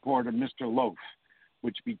 the reporter, Mr. Loaf,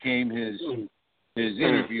 which became his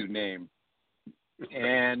interview name.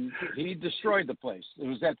 And he destroyed the place. It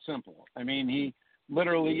was that simple. I mean, he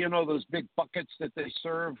literally, those big buckets that they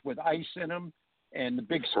serve with ice in them and the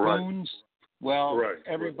big spoons. Well,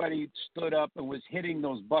 everybody stood up and was hitting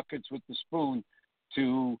those buckets with the spoon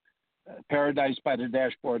to Paradise by the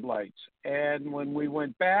Dashboard Lights. And when we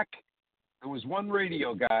went back, there was one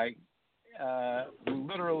radio guy who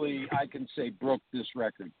literally, I can say, broke this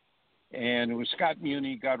record. And it was Scott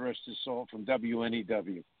Muni, God rest his soul, from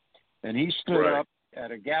WNEW. And he stood up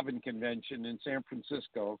at a Gavin convention in San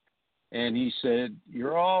Francisco, and he said,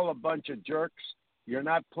 you're all a bunch of jerks. You're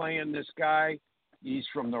not playing this guy. He's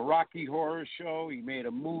from the Rocky Horror Show. He made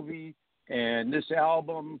a movie and this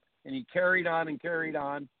album, and he carried on and carried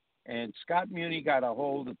on. And Scott Muni got a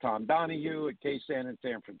hold of Tom Donahue at K-San in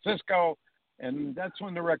San Francisco, and that's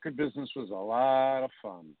when the record business was a lot of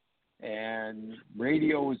fun. And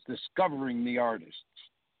radio was discovering the artists,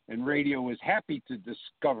 and radio was happy to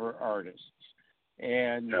discover artists.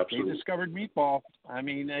 And they discovered Meatball. I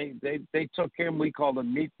mean, they took him. We called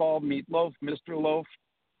him Meatball, Meatloaf, Mr. Loaf.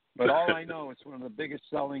 But all I know, it's one of the biggest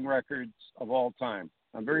selling records of all time.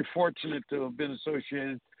 I'm very fortunate to have been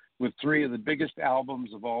associated with three of the biggest albums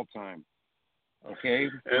of all time. Okay?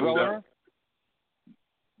 Thriller,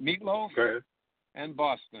 Meatloaf, and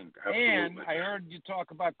Boston. Absolutely. And I heard you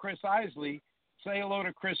talk about Chris Isley. Say hello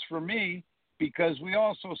to Chris for me, because we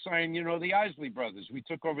also signed, the Isley Brothers. We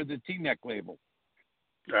took over the T-Neck label.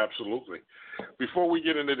 Absolutely. Before we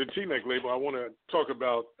get into the T-Neck label, I want to talk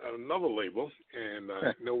about another label. And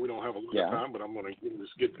I know we don't have a lot of time, but I'm going to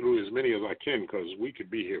get through as many as I can, because we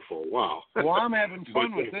could be here for a while. Well, I'm having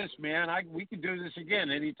fun with this, man. We can do this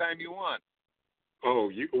again anytime you want.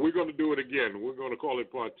 Oh, we're going to do it again. We're going to call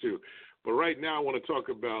it part 2. But right now I want to talk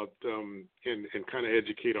about and kind of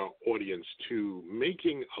educate our audience to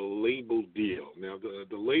making a label deal. Now,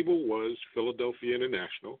 the label was Philadelphia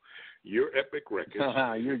International, your Epic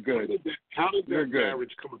Records. You're good. How did that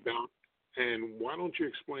marriage come about? And why don't you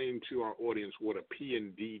explain to our audience what a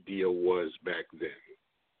P&D deal was back then?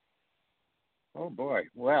 Oh, boy.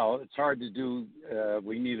 Well, it's hard to do.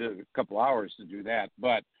 We needed a couple hours to do that.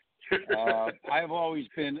 But I've always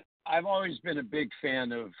been a big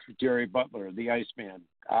fan of Jerry Butler, the Iceman,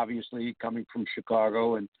 obviously coming from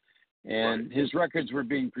Chicago, and his records were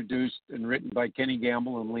being produced and written by Kenny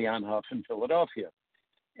Gamble and Leon Huff in Philadelphia.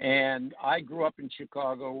 And I grew up in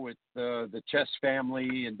Chicago with the Chess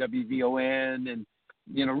family and WVON and,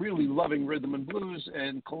 really loving rhythm and blues.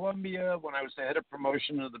 And Columbia, when I was the head of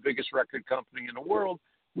promotion of the biggest record company in the world,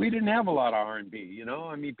 we didn't have a lot of R&B, you know.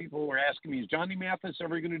 I mean, people were asking me, is Johnny Mathis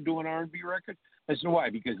ever going to do an R&B record? I said, why?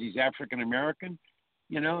 Because he's African American,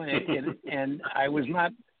 you know. And I was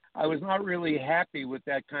not really happy with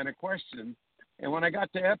that kind of question. And when I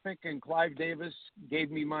got to Epic and Clive Davis gave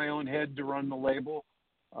me my own head to run the label,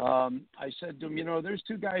 I said to him, you know, there's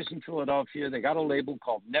two guys in Philadelphia. They got a label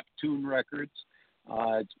called Neptune Records.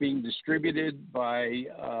 It's being distributed by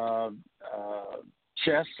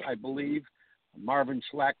Chess, I believe. Marvin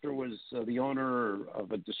Schlachter was the owner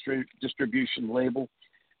of a distribution label.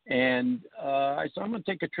 And I said, I'm going to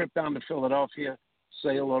take a trip down to Philadelphia,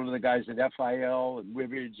 say hello to the guys at FIL and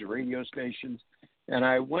Ribbage, the radio stations. And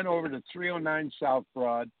I went over to 309 South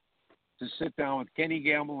Broad to sit down with Kenny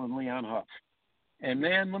Gamble and Leon Huff. And,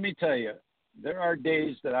 man, let me tell you, there are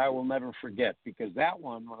days that I will never forget, because that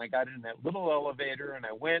one, when I got in that little elevator and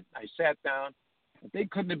I sat down, they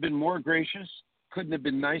couldn't have been more gracious, couldn't have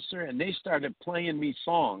been nicer, and they started playing me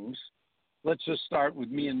songs. Let's just start with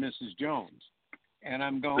Me and Mrs. Jones. And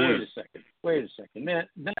I'm going, wait a second.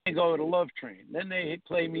 Then they go to Love Train. Then they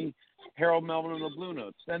play me Harold Melvin and the Blue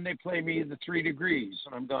Notes. Then they play me The 3 Degrees.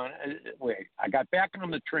 And I'm going, wait. I got back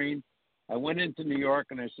on the train. I went into New York,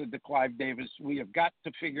 and I said to Clive Davis, we have got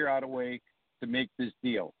to figure out a way to make this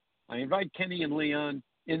deal. I invite Kenny and Leon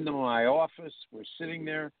into my office. We're sitting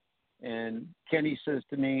there, and Kenny says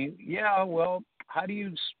to me, yeah, well, how do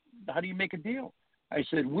you make a deal? I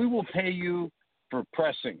said, we will pay you for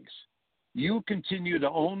pressings. You continue to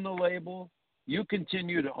own the label. You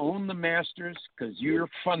continue to own the masters because you're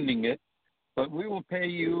funding it, but we will pay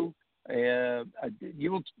you.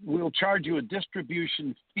 We'll charge you a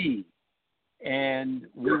distribution fee, and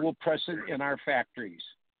we will press it in our factories.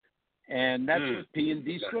 And that's what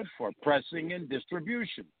P&D stood for, pressing and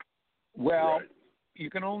distribution. Well, you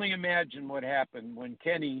can only imagine what happened when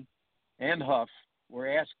Kenny and Huff were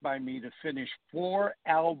asked by me to finish 4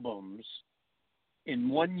 albums in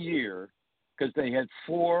 1 year because they had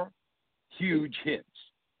 4 huge hits.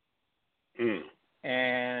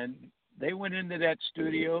 And they went into that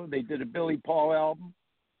studio. They did a Billy Paul album.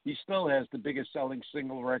 He still has the biggest selling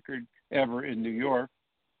single record ever in New York,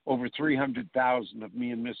 over 300,000 of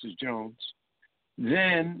Me and Mrs. Jones.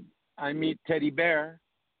 Then I meet Teddy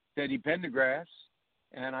Pendergrass,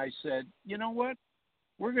 and I said, you know what?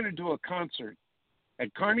 We're going to do a concert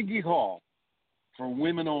at Carnegie Hall for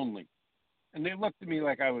women only. And they looked at me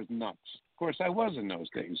like I was nuts. Of course, I was in those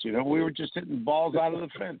days. You know, we were just hitting balls out of the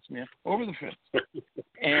fence, man, over the fence.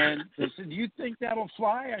 And they said, do you think that'll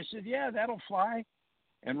fly? I said, yeah, that'll fly.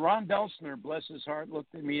 And Ron Delsner, bless his heart,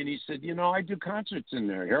 looked at me and he said, you know, I do concerts in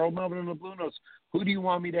there. Harold Melvin and the Blue Notes. Who do you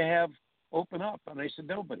want me to have open up? And I said,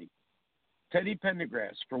 nobody. Teddy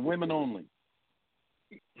Pendergrass for women only.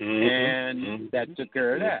 And that took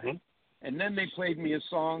care of that. And then they played me a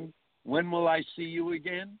song, When Will I See You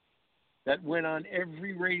Again? That went on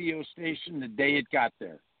every radio station the day it got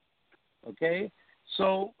there. Okay?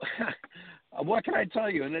 So what can I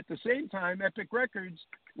tell you? And at the same time, Epic Records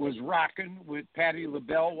was rocking with Patti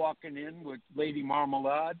LaBelle walking in with Lady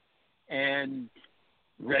Marmalade and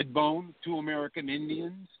Redbone, 2 American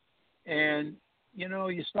Indians. And, you know,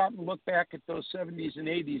 you stop and look back at those 70s and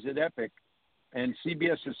 80s at Epic and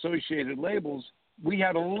CBS Associated Labels, we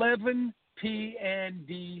had 11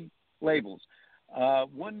 P&D labels.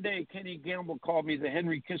 One day, Kenny Gamble called me the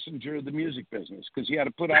Henry Kissinger of the music business because he had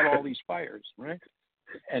to put out all these fires, right?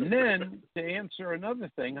 And then to answer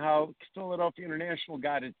another thing, how Philadelphia International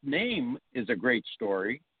got its name is a great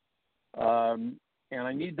story. And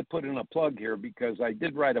I need to put in a plug here because I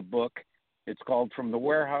did write a book. It's called From the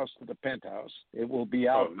Warehouse to the Penthouse. It will be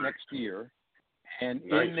out next year. And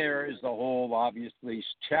in there is the whole, obviously,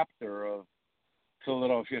 chapter of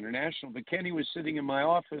Philadelphia International. But Kenny was sitting in my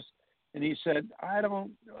office, and he said, I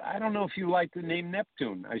don't know if you like the name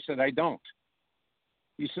Neptune. I said, I don't.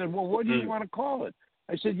 He said, well, what do you want to call it?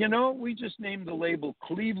 I said, you know, we just named the label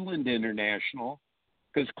Cleveland International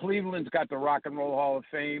because Cleveland's got the Rock and Roll Hall of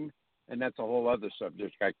Fame, and that's a whole other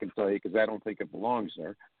subject I can tell you because I don't think it belongs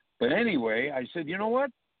there. But anyway, I said, you know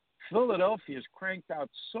what? Philadelphia's cranked out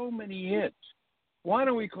so many hits. Why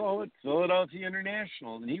don't we call it Philadelphia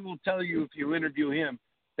International? And he will tell you if you interview him,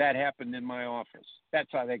 that happened in my office. That's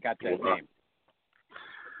how they got that name.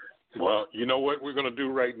 Well, you know what we're going to do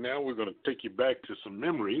right now? We're going to take you back to some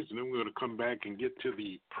memories, and then we're going to come back and get to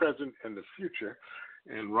the present and the future.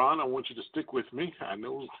 And, Ron, I want you to stick with me. I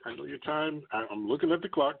know your time. I'm looking at the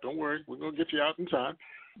clock. Don't worry. We're going to get you out in time.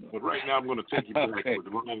 But right now I'm going to take you back with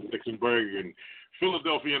Ron Alexenburg and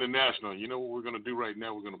Philadelphia International. You know what we're going to do right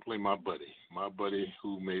now? We're going to play my buddy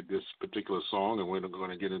who made this particular song, and we're going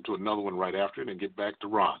to get into another one right after it and get back to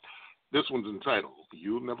Ron. This one's entitled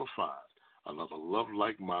You'll Never Find Another Love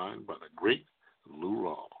Like Mine by the great Lou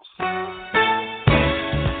Rawls.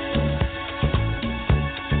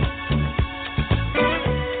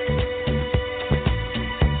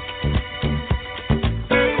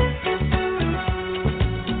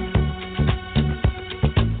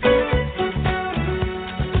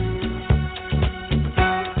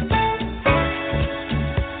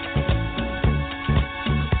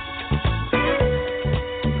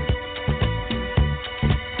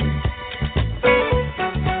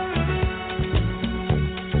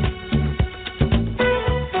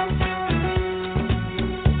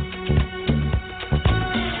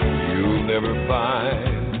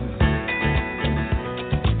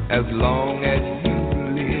 As long as you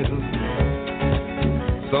live,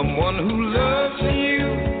 someone who loves you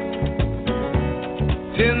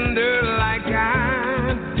tender like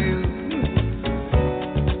I do,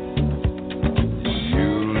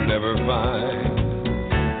 you'll never find,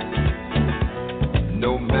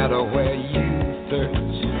 no matter where you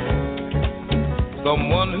search,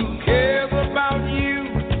 someone who cares about you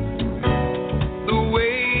the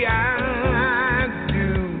way I do.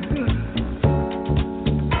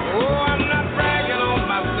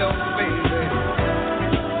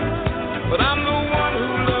 But I'm the one who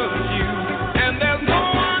loves you, and there's no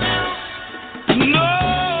one else, no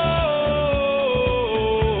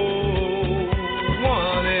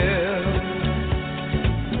one else.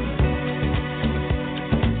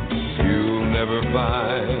 You'll never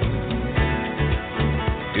find,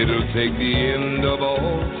 it'll take the end of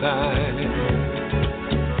all time,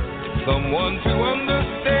 someone to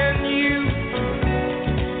understand you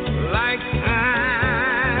like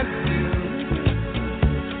I do.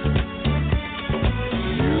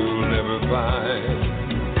 Find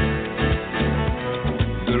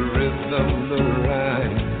the rhythm, the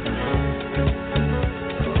rhyme,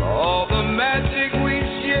 all the magic we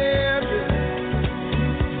shared,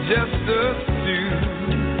 just us two.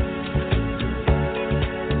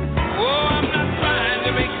 Oh, I'm not trying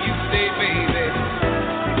to make you stay, baby,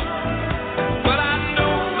 but I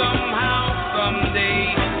know somehow, someday,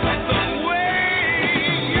 some way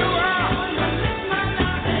you are,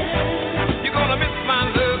 you're gonna miss my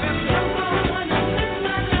love.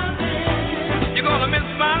 You're gonna miss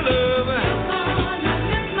my love.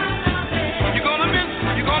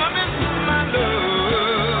 You're gonna miss my love.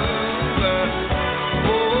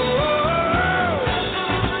 Oh,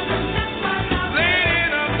 late in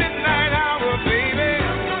the midnight hour, baby,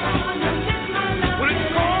 when it's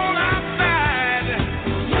cold outside,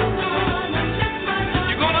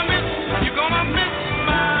 you're gonna miss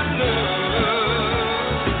my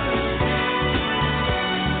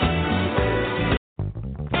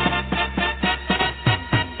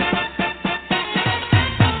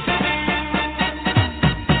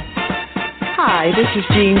Hi, this is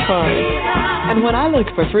Jean Farley, and when I look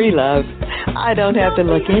for free love, I don't have to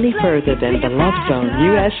look any further than the Love Zone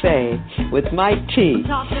USA with Mike T,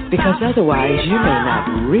 because otherwise you may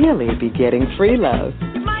not really be getting free love.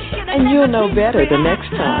 And you'll know better the next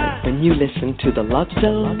time when you listen to the Love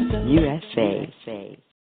Zone USA.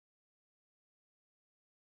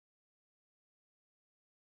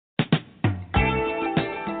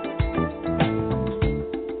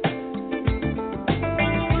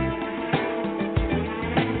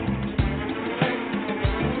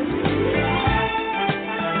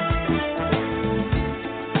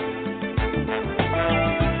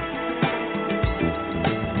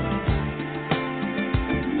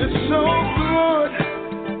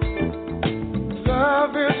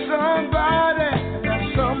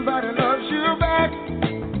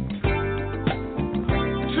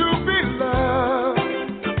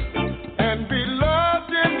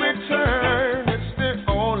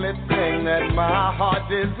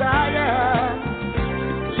 Desire,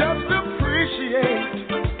 just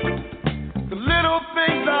appreciate the little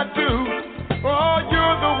things I do. Oh,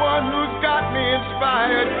 you're the one who's got me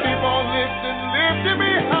inspired. Keep on lifting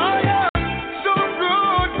me higher. So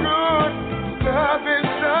good, loving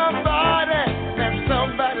somebody, and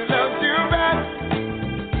somebody loves you back.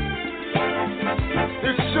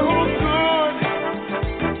 It's so good,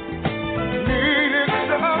 needing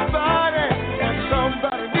somebody, and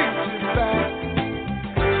somebody needs you back.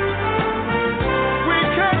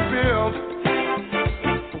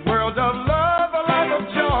 Of love, a life of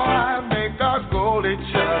joy, make our goal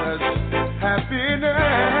each other's happiness.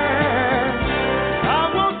 I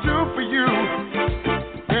will do for you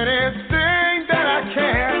anything that I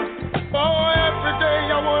can. Oh, every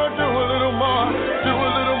day I want to do a little more,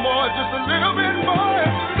 just a little bit more.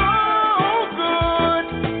 It's so good,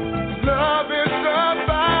 loving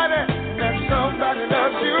somebody, and somebody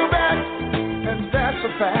loves you back, and that's a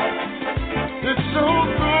fact.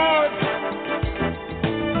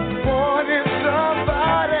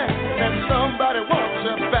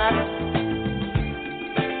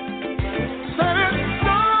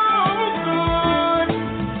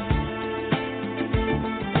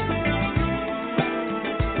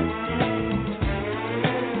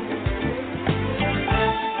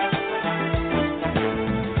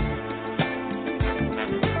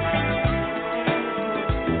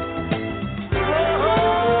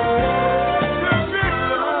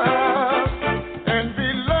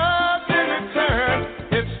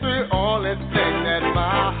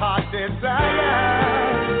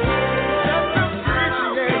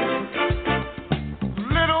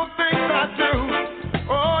 I do.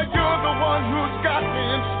 Oh, you're the one who's got me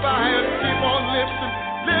inspired. Keep on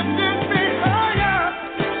lifting me higher.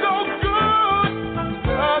 So good,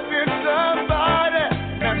 loving somebody,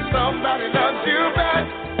 and somebody loves you back,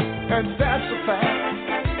 and that's a fact.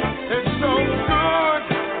 It's so good,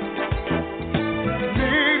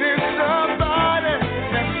 needing somebody,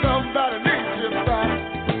 and somebody needs you back.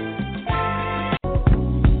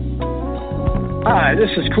 Hi,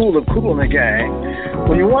 this is Cool of Cool and the Gang.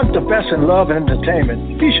 When you want the best in love and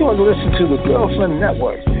entertainment, be sure to listen to the Girlfriend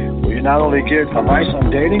Network, where you not only get advice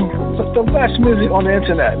on dating, but the best music on the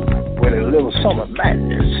internet, with a little summer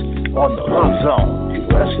madness on the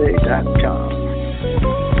LoveZoneUSA.com.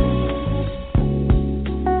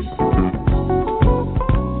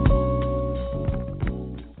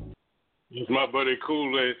 It's my buddy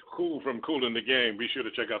Cool from Cool in the Game. Be sure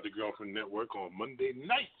to check out the Girlfriend Network on Monday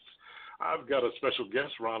nights. I've got a special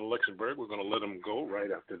guest, Ron Alexenburg. We're going to let him go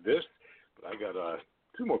right after this. But I got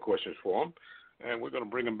two more questions for him, and we're going to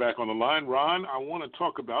bring him back on the line. Ron, I want to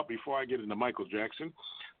talk about, before I get into Michael Jackson,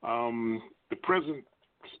 the present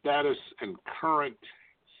status and current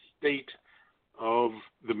state of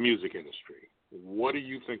the music industry. What do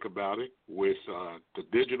you think about it with the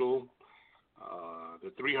digital,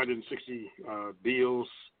 the 360 deals?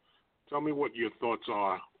 Tell me what your thoughts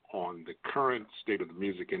are on the current state of the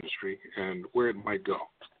music industry and where it might go.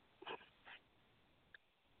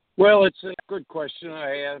 Well, it's a good question.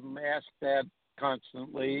 I am asked that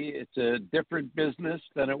constantly. It's a different business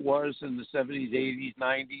than it was in the 70s, 80s,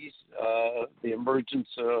 90s. The emergence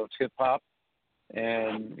of hip-hop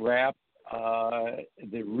and rap, the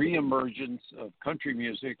reemergence of country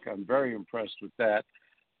music, I'm very impressed with that.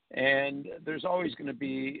 And there's always going to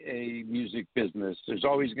be a music business. There's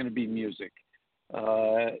always going to be music.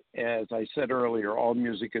 As I said earlier, all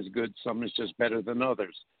music is good. Some is just better than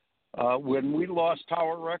others. When we lost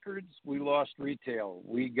Tower Records, we lost retail.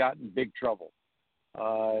 We got in big trouble.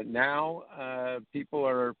 Now people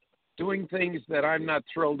are doing things that I'm not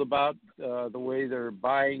thrilled about, the way they're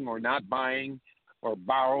buying or not buying or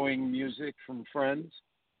borrowing music from friends.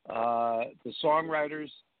 The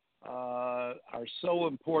songwriters are so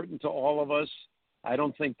important to all of us. I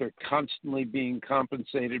don't think they're constantly being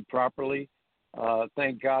compensated properly.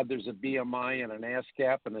 Thank God there's a BMI and an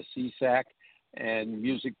ASCAP and a CSAC and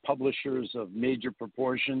music publishers of major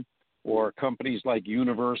proportion, or companies like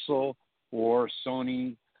Universal or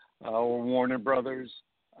Sony or Warner Brothers,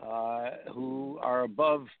 who are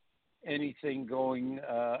above anything going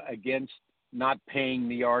against not paying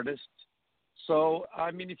the artists. So,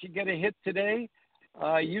 I mean, if you get a hit today,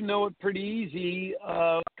 you know it pretty easy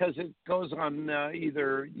because it goes on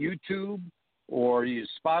either YouTube or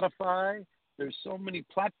Spotify. There's so many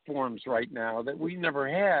platforms right now that we never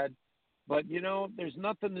had. But, you know, there's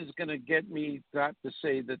nothing that's going to get me not to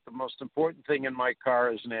say that the most important thing in my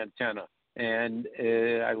car is an antenna. And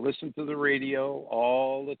I listen to the radio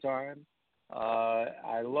all the time.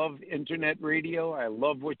 I love internet radio. I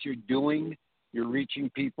love what you're doing. You're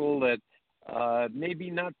reaching people that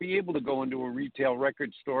maybe not be able to go into a retail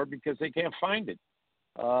record store because they can't find it.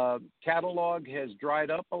 Catalog has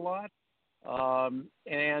dried up a lot.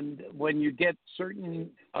 And when you get certain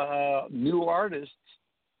new artists,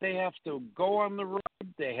 they have to go on the road,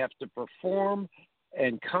 they have to perform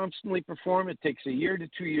and constantly perform. It takes a year to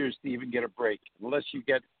 2 years to even get a break, unless you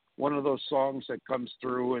get one of those songs that comes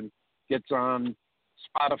through and gets on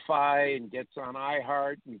Spotify and gets on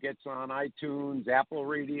iHeart and gets on iTunes, Apple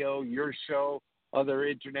Radio, your show, other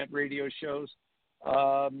internet radio shows.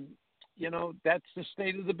 You know, that's the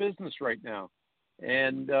state of the business right now.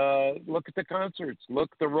 And look at the concerts.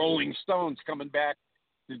 Look, the Rolling Stones coming back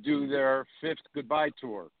to do their 5th goodbye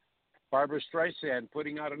tour. Barbra Streisand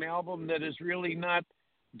putting out an album that is really not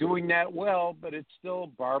doing that well, but it's still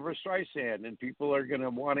Barbra Streisand, and people are going to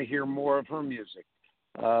want to hear more of her music.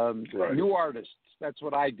 Right. New artists, that's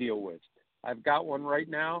what I deal with. I've got one right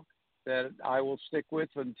now that I will stick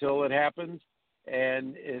with until it happens,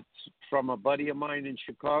 and it's from a buddy of mine in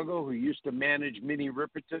Chicago who used to manage Minnie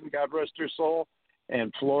Riperton, God rest her soul,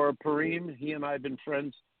 and Flora Purim. He and I have been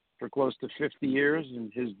friends for close to 50 years,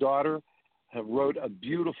 and his daughter wrote a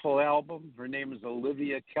beautiful album. Her name is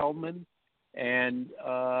Olivia Kellman, and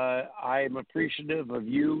I am appreciative of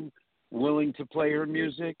you willing to play her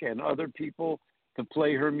music and other people to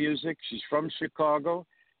play her music. She's from Chicago,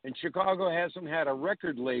 and Chicago hasn't had a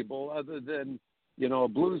record label other than, you know, a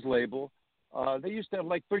blues label. They used to have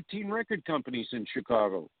like 13 record companies in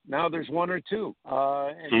Chicago. Now there's 1 or 2,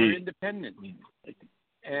 and they're independent.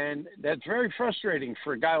 And that's very frustrating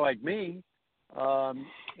for a guy like me.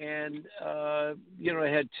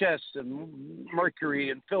 It had Chess and Mercury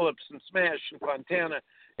and Philips and Smash and Fontana.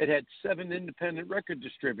 It had 7 independent record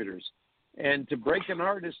distributors. And to break an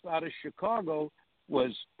artist out of Chicago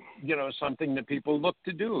was, something that people looked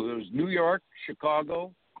to do. It was New York,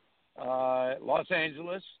 Chicago, Los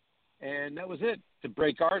Angeles, and that was it, to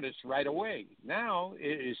break artists right away. Now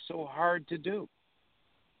it is so hard to do.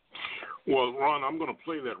 Well, Ron, I'm going to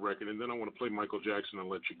play that record, and then I want to play Michael Jackson and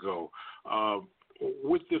let you go.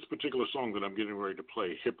 With this particular song that I'm getting ready to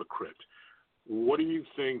play, Hypocrite, what do you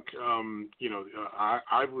think?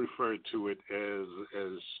 I've referred to it as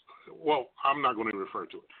well. I'm not going to refer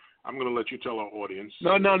to it. I'm going to let you tell our audience.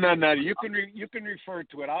 No. You can refer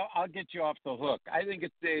to it. I'll get you off the hook. I think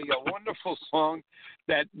it's a wonderful song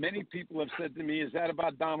that many people have said to me, is that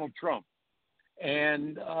about Donald Trump?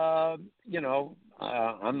 And, I'm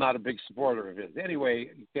not a big supporter of his.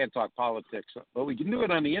 Anyway, you can't talk politics, but we can do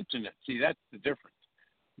it on the internet. See, that's the difference.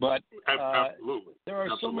 But absolutely. There are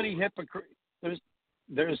so many hypocrites.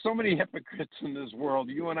 There's so many hypocrites in this world.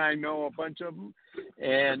 You and I know a bunch of them.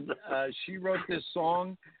 And she wrote this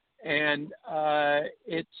song, and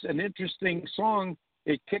it's an interesting song.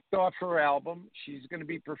 It kicked off her album. She's going to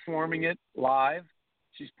be performing it live.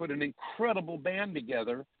 She's put an incredible band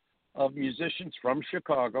together of musicians from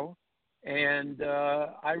Chicago. And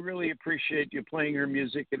I really appreciate you playing her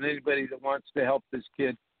music, and anybody that wants to help this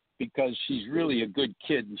kid, because she's really a good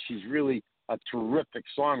kid and she's really a terrific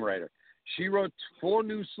songwriter. She wrote 4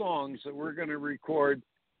 new songs that we're going to record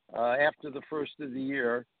after the first of the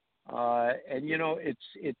year. And,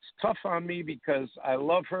 it's tough on me because I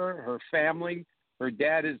love her family. Her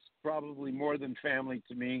dad is probably more than family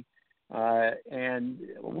to me. And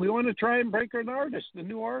we want to try and break an artist, a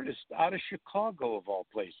new artist out of Chicago, of all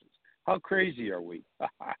places. How crazy are we? Well,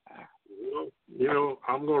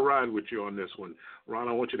 I'm going to ride with you on this one. Ron,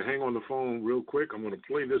 I want you to hang on the phone real quick. I'm going to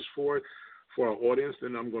play this for our audience,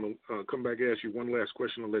 then I'm going to come back and ask you one last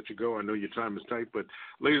question and let you go. I know your time is tight, but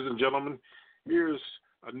ladies and gentlemen, here's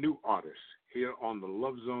a new artist here on the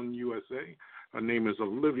Love Zone USA. Her name is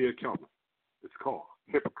Olivia Kelman. It's called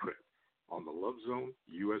Hypocrite on the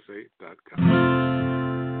LoveZoneUSA.com.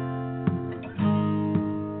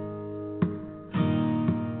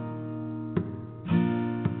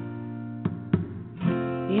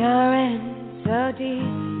 You're in so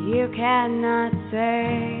deep you cannot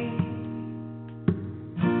say,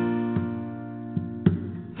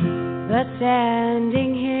 but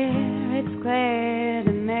standing here it's clear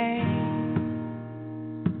to me.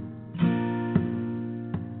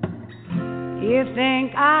 You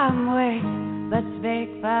think I'm weak, but speak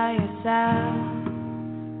for yourself.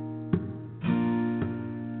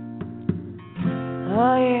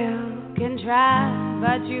 Oh, you can try,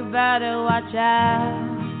 but you better watch out.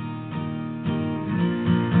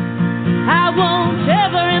 I won't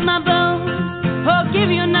shiver in my bones or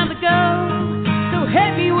give you another go. So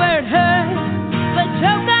heavy where it hurts, but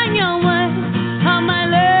choke on your words on my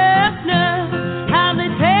left nerve. How the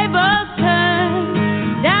tables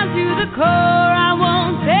turn down to the core. I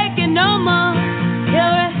won't take it no more.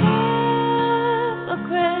 You're a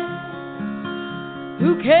hypocrite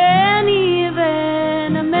who can't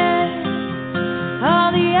even admit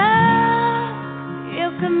all the acts you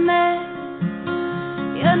commit.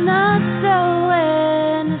 You're not so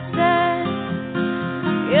innocent.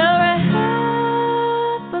 You're a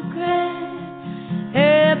hypocrite.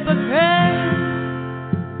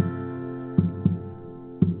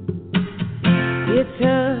 You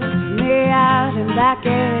took me out and back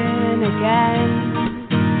in again,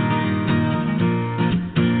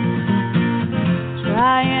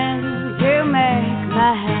 trying to make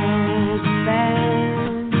my head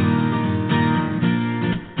spin.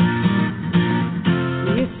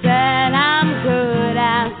 You said I'm good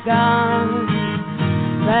as gone,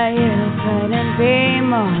 but you couldn't be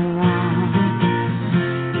more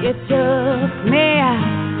wrong. You took me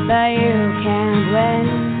out, but you can't win.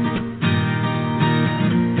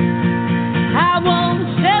 I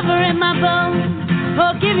won't shiver in my bones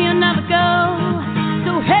or give you another go.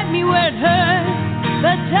 So hit me where it hurts,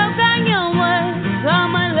 but choke on your words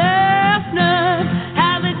on my left nerve.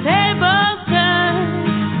 How the tables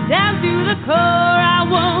turn down to the core. I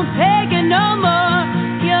won't take it no more.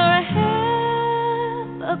 You're a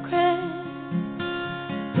hypocrite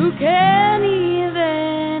who can't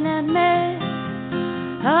even admit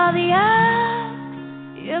all the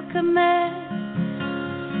acts you commit.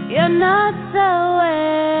 You're not so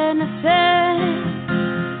innocent.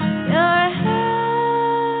 You're a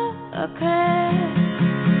hypocrite.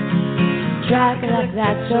 Drag it like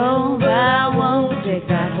that soul, but I won't take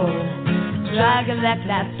that hold. Drag it like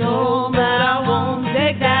that soul, but I won't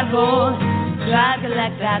take that hold. Try to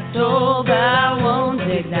collect that toll, but I won't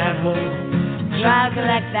dig that hole. Try to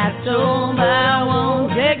collect that toll, but I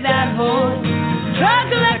won't dig that hole. Try to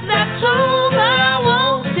collect that toll, but I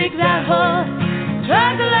won't dig that hole.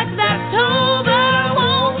 Try to collect that toll, but I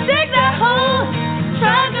won't dig that hole.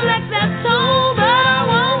 Try to collect that toll, but I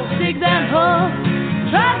won't dig that hole.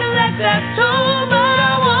 Try to collect that toll, but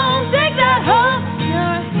I won't dig that hole. You're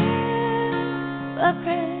a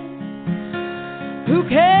hypocrite who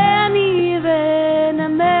can't even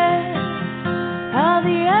admit all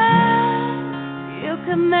the acts you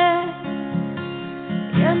commit.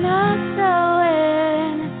 You're not so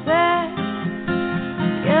innocent.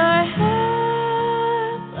 You're a hypocrite.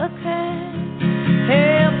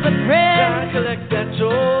 Hypocrite. Try to collect that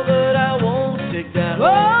toll, but I won't dig that hole.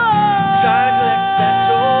 Try to collect that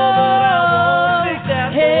toll, but I won't dig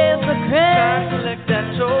that hole. Hypocrite. Try to collect that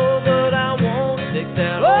toll, but I won't dig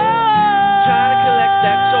that hole. Try to collect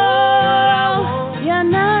that toll, but I won't. You're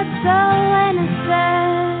not so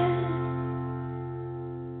innocent.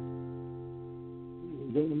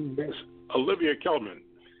 That's Olivia Kelman.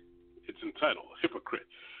 It's entitled Hypocrite.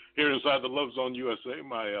 Here inside the Love Zone USA,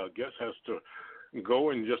 my guest has to go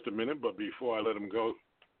in just a minute, but before I let him go,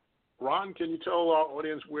 Ron, can you tell our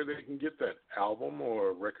audience where they can get that album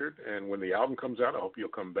or record? And when the album comes out, I hope you'll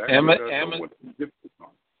come back. You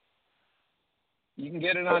can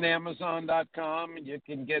get it on Amazon.com. You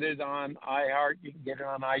can get it on iHeart. You can get it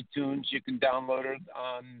on iTunes. You can download it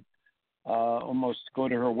on go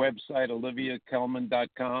to her website,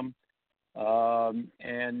 oliviakelman.com. I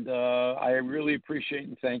really appreciate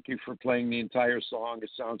and thank you for playing the entire song.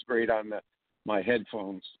 It sounds great on my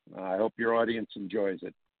headphones. I hope your audience enjoys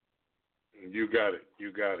it. You got it.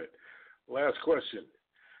 You got it. Last question.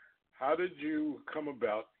 How did you come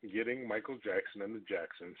about getting Michael Jackson and the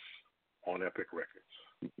Jacksons on Epic Records?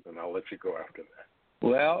 And I'll let you go after that.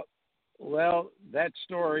 Well, that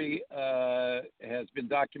story has been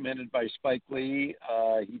documented by Spike Lee.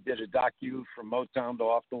 He did a docu from Motown to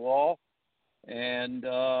Off the Wall. And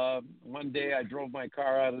one day I drove my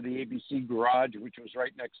car out of the ABC garage, which was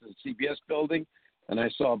right next to the CBS building, and I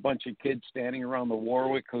saw a bunch of kids standing around the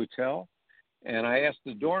Warwick Hotel. And I asked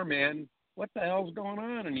the doorman, what the hell's going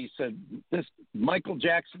on? And he said, "This Michael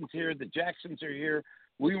Jackson's here. The Jacksons are here.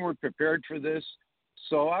 We weren't prepared for this."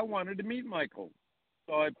 So I wanted to meet Michael.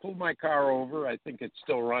 So I pulled my car over. I think it's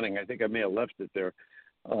still running. I think I may have left it there.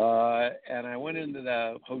 And I went into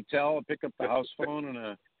the hotel, picked up the house phone,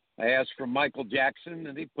 and I asked for Michael Jackson,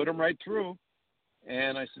 and he put him right through.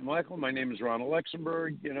 And I said, "Michael, my name is Ron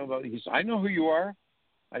Alexenburg. He said, "I know who you are."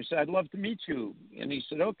 I said, "I'd love to meet you." And he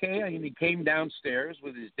said, "Okay." And he came downstairs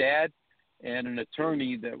with his dad and an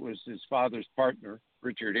attorney that was his father's partner,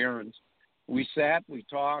 Richard Aarons. We sat, we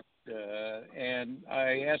talked, and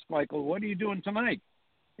I asked Michael, "What are you doing tonight?"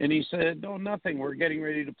 And he said, "Oh, nothing. We're getting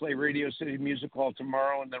ready to play Radio City Music Hall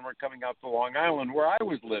tomorrow, and then we're coming out to Long Island, where I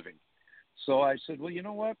was living." So I said, "Well, you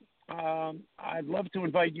know what? I'd love to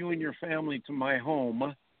invite you and your family to my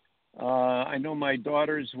home. I know my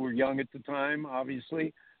daughters, who were young at the time,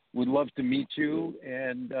 obviously, would love to meet you,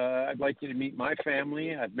 and I'd like you to meet my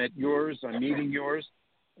family. I've met yours. I'm meeting yours."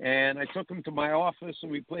 And I took them to my office,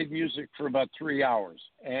 and we played music for about 3 hours,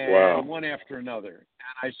 and one after another.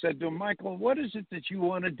 And I said to him, "Michael, what is it that you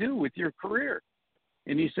want to do with your career?"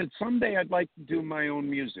 And he said, "Someday I'd like to do my own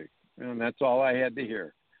music." And that's all I had to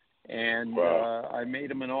hear. And I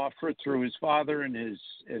made him an offer through his father and his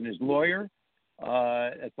lawyer.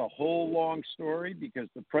 It's a whole long story because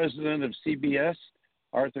the president of CBS,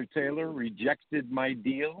 Arthur Taylor, rejected my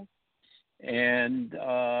deal. And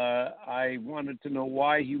I wanted to know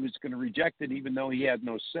why he was going to reject it, even though he had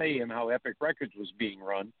no say in how Epic Records was being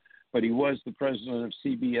run. But he was the president of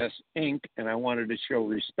CBS Inc., and I wanted to show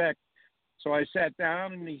respect. So I sat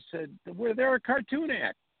down, and he said, "They're a cartoon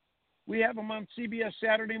act. We have them on CBS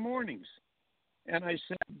Saturday mornings." And I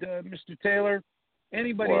said, "Mr. Taylor,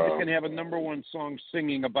 anybody that can have a #1 song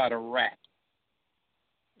singing about a rat,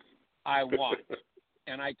 I want.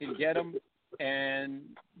 And I can get them."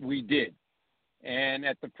 And we did. And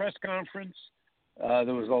at the press conference,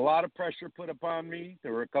 there was a lot of pressure put upon me.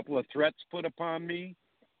 There were a couple of threats put upon me.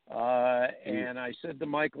 And I said to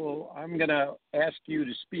Michael, "I'm going to ask you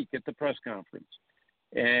to speak at the press conference.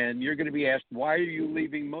 And you're going to be asked, why are you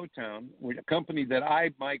leaving Motown, a company that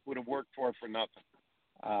Mike, would have worked for nothing."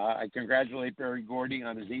 I congratulate Berry Gordy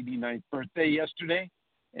on his 89th birthday yesterday,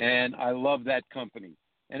 and I love that company.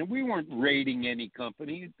 And we weren't raiding any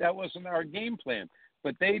company. That wasn't our game plan.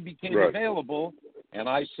 But they became available, and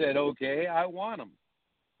I said, "Okay, I want them."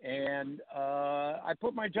 And I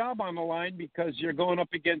put my job on the line because you're going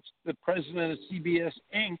up against the president of CBS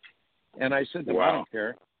Inc., and I said to him, "I don't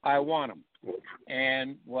care. I want them."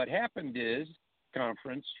 And what happened is,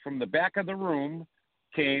 conference, from the back of the room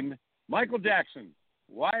came, Michael Jackson,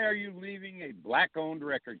 why are you leaving a black-owned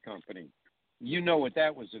record company? You know what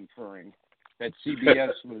that was inferring, that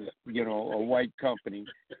CBS was, a white company.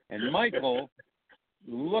 And Michael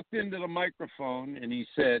looked into the microphone and he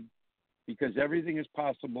said, because everything is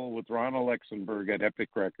possible with Ron Alexenburg at Epic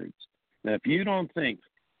Records. Now, if you don't think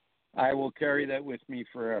I will carry that with me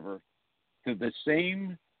forever, to the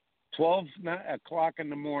same 12 o'clock in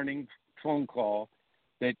the morning phone call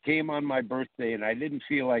that came on my birthday, and I didn't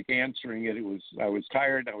feel like answering it. I was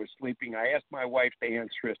tired. I was sleeping. I asked my wife to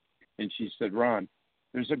answer it, and she said, Ron,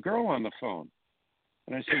 there's a girl on the phone.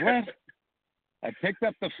 And I said, what? I picked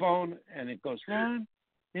up the phone, and it goes, Ron,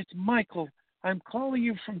 it's Michael. I'm calling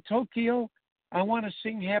you from Tokyo. I want to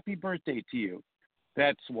sing happy birthday to you.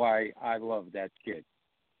 That's why I love that kid.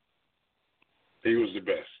 He was the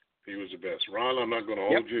best. He was the best. Ron, I'm not going to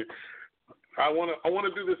hold you. I want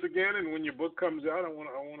to do this again, and when your book comes out, I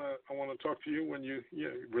want to talk to you when you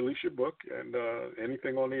release your book and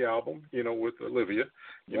anything on the album, with Olivia.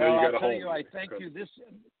 I'll tell you, I thank you.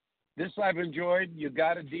 This I've enjoyed. You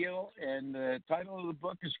got a deal, and the title of the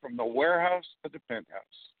book is From the Warehouse to the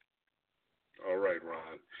Penthouse. All right,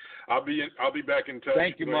 Ron. I'll be back in touch.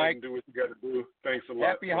 Thank you, Mike. Do what you got to do. Thanks a lot.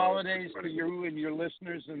 Happy holidays to you and your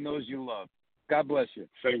listeners and those you love. God bless you.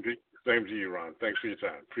 Same to you, Ron. Thanks for your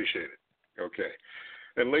time. Appreciate it. Okay.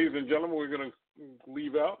 And ladies and gentlemen, we're going to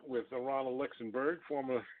leave out with Ron Alexenburg,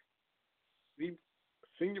 former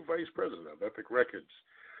Senior Vice President of Epic Records.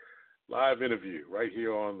 Live interview right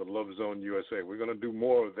here on the Love Zone USA. We're going to do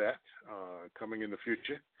more of that coming in the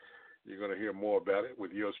future. You're going to hear more about it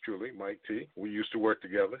with yours truly, Mike T. We used to work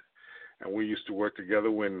together, and we used to work together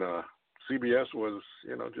when CBS was,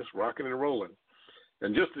 just rocking and rolling.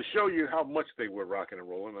 And just to show you how much they were rocking and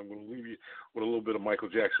rolling, I'm going to leave you with a little bit of Michael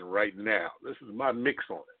Jackson right now. This is my mix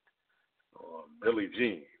on it, on Billie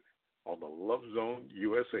Jean, on the Love Zone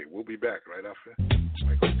USA. We'll be back right after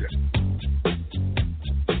Michael Jackson.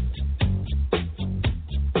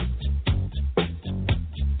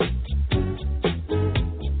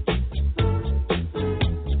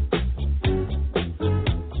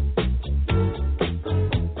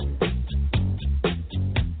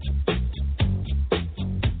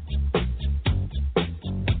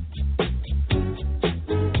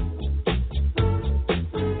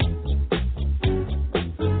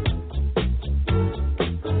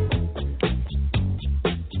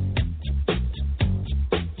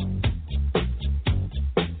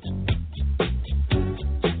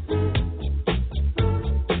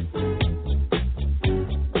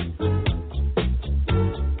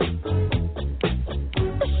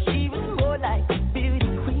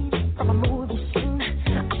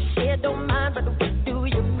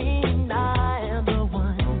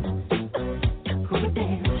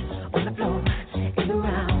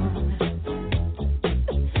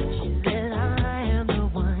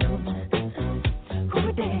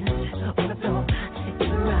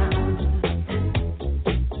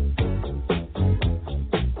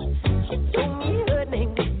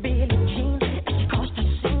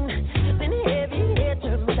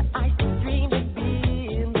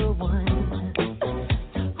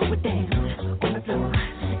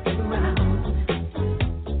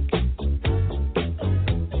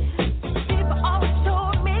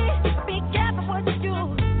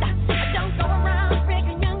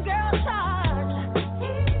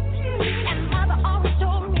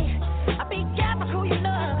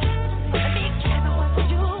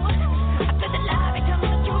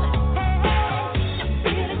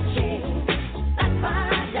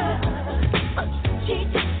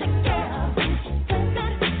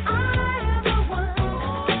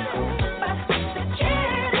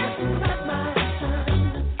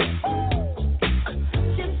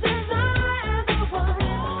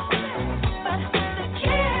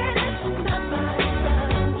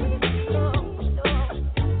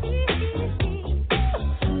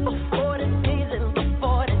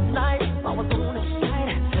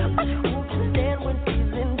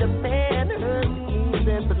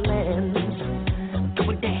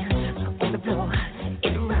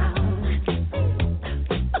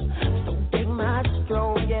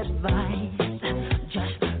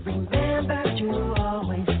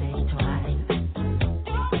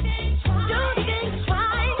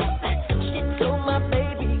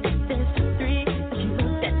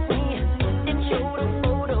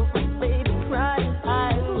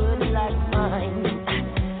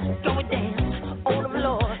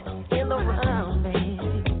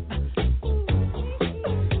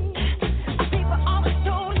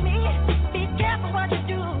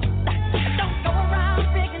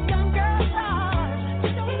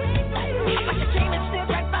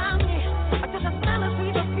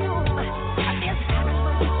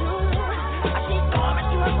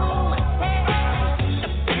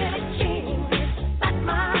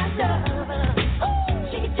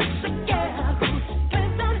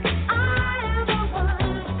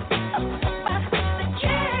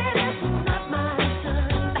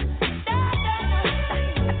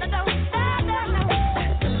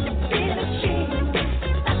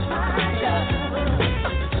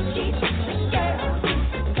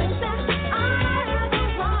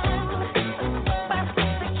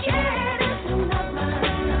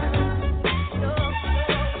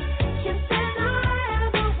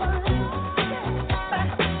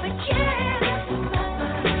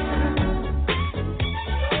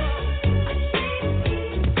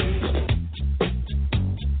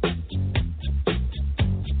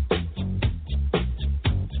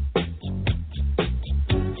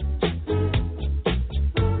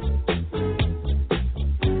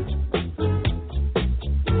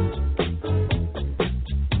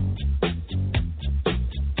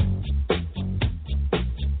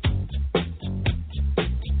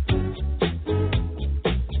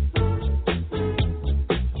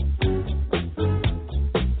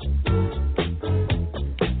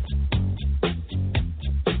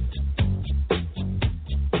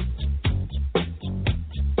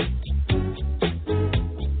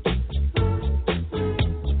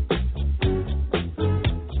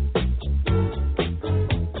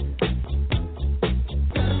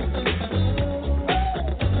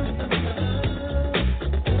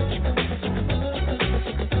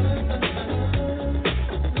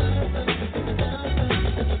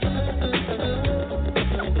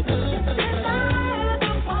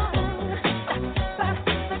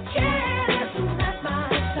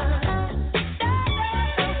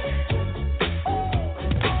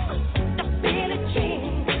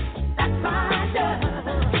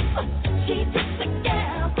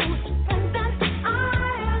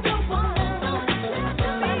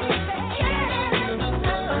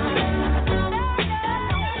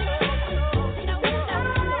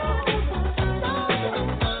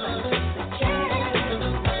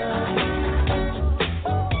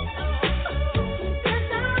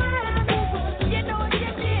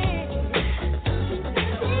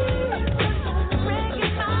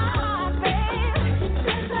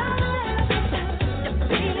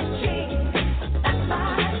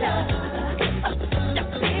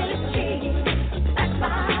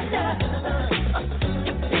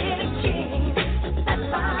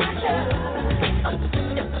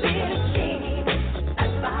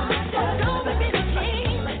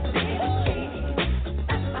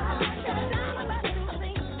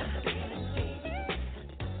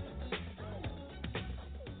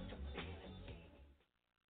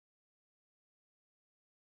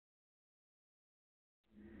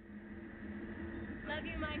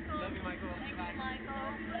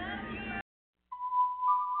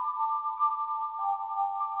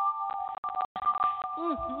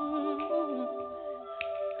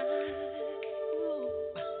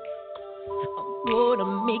 Gonna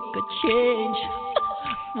make a change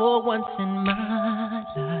for once in my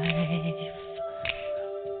life.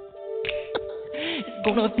 It's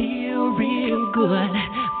gonna feel real good.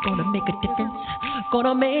 Gonna make a difference.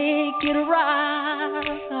 Gonna make it right.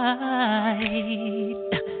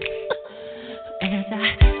 As I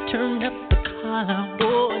turn up the collar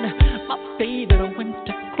on my favorite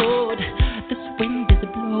winter coat, this wind is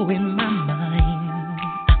blowing my mind.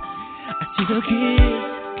 I see the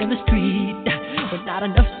kids in the street, but not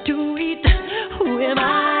enough to eat. Who am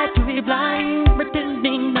I to be blind,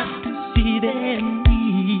 pretending not to see their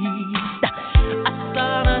needs? A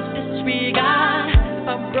son's disregard,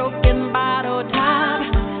 a broken bottle top,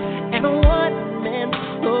 and a one-man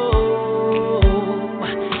show.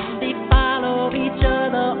 They follow each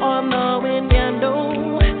other on the window,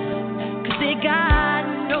 'cause they got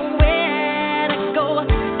nowhere to go.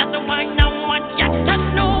 That's why no one yet to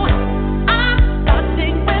know.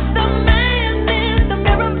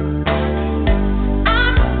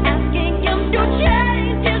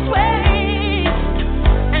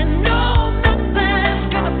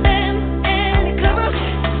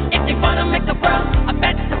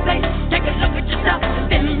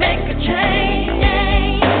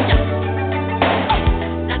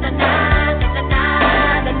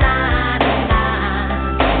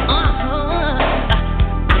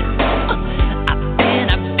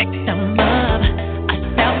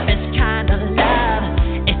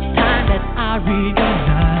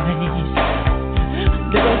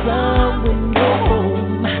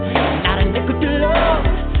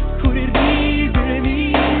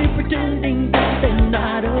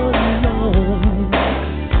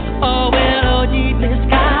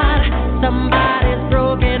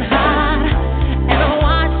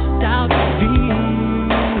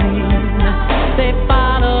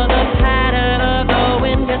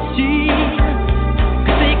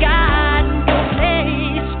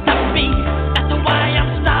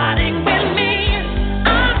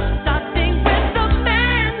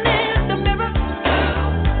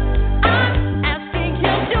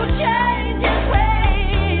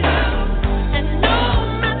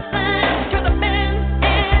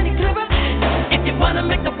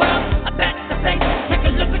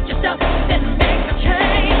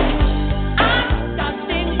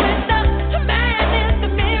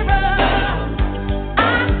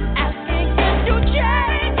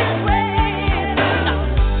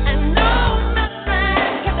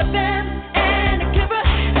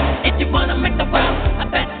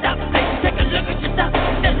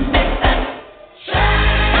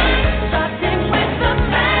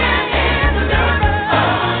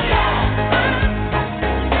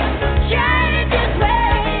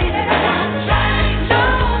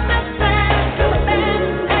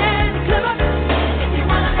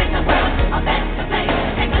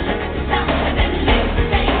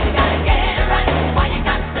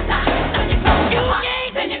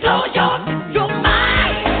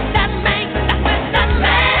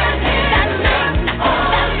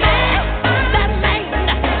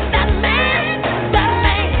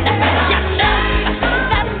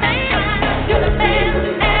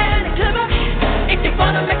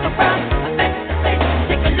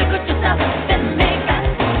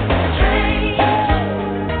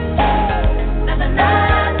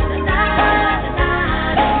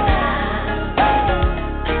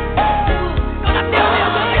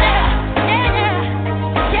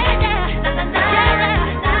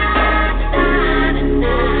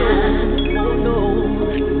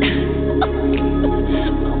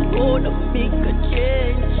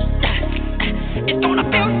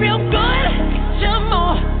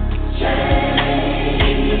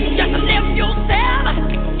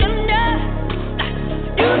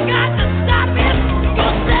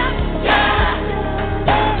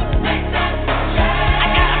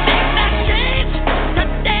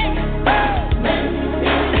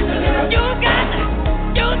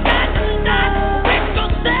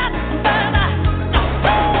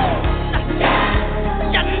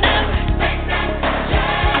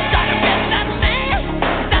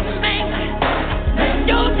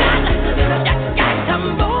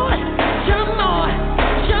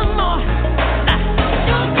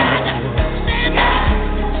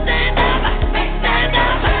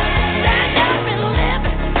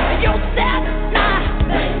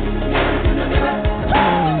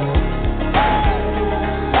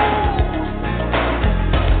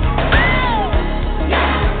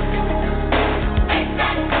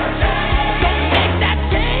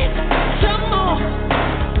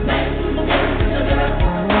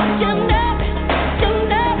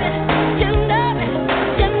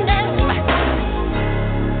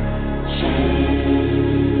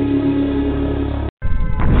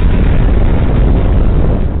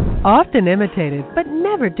 often imitated but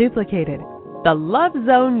never duplicated.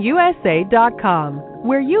 TheLoveZoneUSA.com,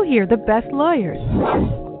 where you hear the best lawyers.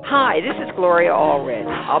 Hi, this is Gloria Allred.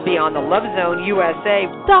 I'll be on the Love Zone USA.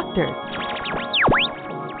 Doctors.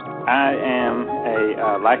 I am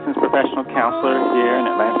a licensed professional counselor here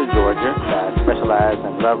in Atlanta, Georgia. I specialize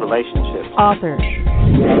in love relationships. Authors.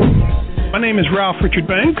 My name is Ralph Richard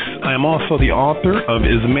Banks. I am also the author of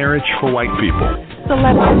Is Marriage for White People?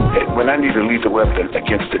 Celebrities. When I need to lead the weapon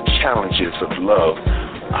against the challenges of love,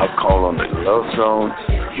 I'll call on the Love Zone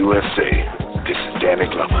USA. This is Danny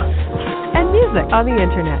Glover. And music on the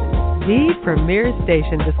internet. The premier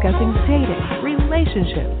station discussing dating,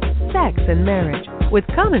 relationships, sex, and marriage with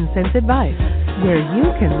common sense advice, where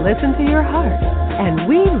you can listen to your heart. And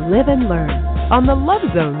we live and learn on the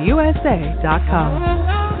LoveZoneUSA.com.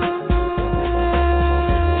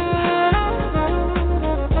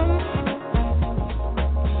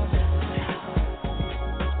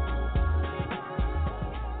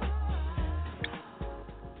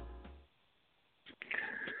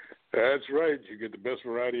 That's right. You get the best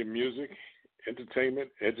variety of music, entertainment,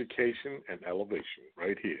 education, and elevation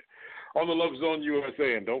right here on the Love Zone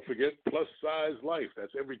USA. And don't forget Plus Size Life.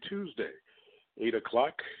 That's every Tuesday, 8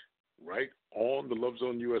 o'clock, right on the Love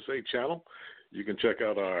Zone USA channel. You can check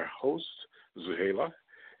out our hosts, Zuhaila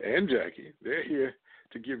and Jackie. They're here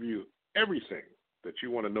to give you everything that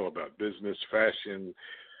you want to know about business, fashion,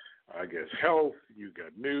 I guess health. You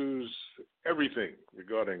got news, everything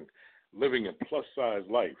regarding living a plus-size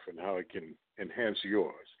life and how it can enhance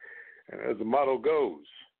yours. And as the motto goes,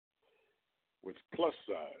 with plus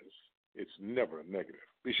size, it's never a negative.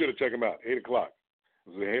 Be sure to check them out, 8 o'clock.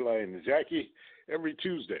 Zuhaila and Jackie, every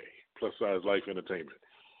Tuesday, Plus Size Life Entertainment.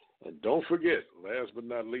 And don't forget, last but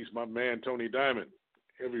not least, my man Tony Diamond,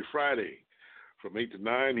 every Friday from 8 to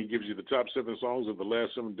 9, he gives you the top 7 songs of the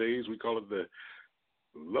last 7 days. We call it the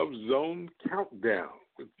Love Zone Countdown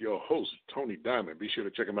with your host, Tony Diamond. Be sure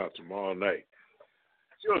to check him out tomorrow night.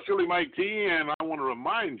 It's your Silly Mike T, and I want to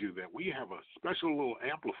remind you that we have a special little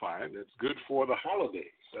amplifier that's good for the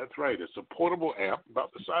holidays. That's right. It's a portable amp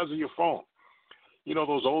about the size of your phone. You know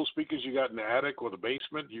those old speakers you got in the attic or the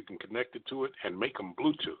basement? You can connect it to it and make them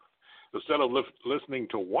Bluetooth. Instead of listening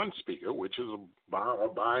to one speaker, which is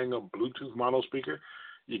buying a Bluetooth mono speaker,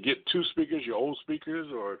 you get 2 speakers, your old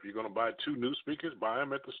speakers, or if you're going to buy 2 new speakers, buy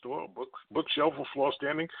them at the store, bookshelf or floor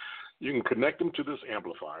standing. You can connect them to this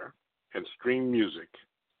amplifier and stream music,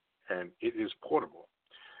 and it is portable.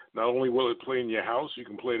 Not only will it play in your house, you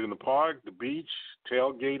can play it in the park, the beach,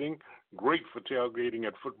 tailgating, great for tailgating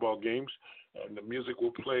at football games, and the music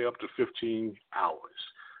will play up to 15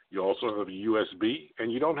 hours. You also have a USB,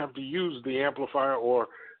 and you don't have to use the amplifier or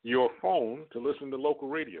your phone to listen to local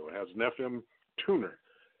radio. It has an FM tuner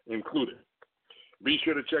included. Be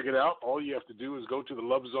sure to check it out. All you have to do is go to the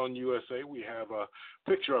Love Zone USA. We have a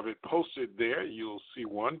picture of it posted there. You'll see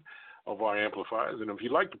one of our amplifiers. And if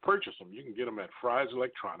you'd like to purchase them, you can get them at Fry's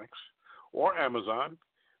Electronics or Amazon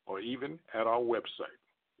or even at our website.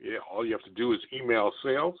 Yeah, all you have to do is email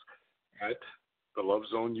sales at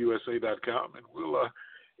thelovezoneusa.com, and we'll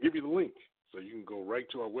give you the link so you can go right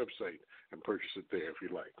to our website and purchase it there if you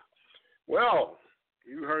like. Well,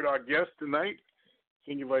 you heard our guest tonight,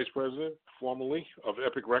 Senior Vice President, formerly of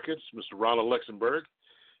Epic Records, Mr. Ron Alexenburg.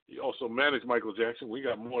 He also managed Michael Jackson. We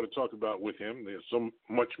got more to talk about with him. There's so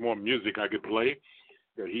much more music I could play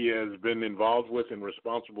that he has been involved with and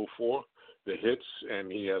responsible for, the hits,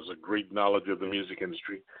 and he has a great knowledge of the music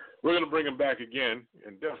industry. We're going to bring him back again,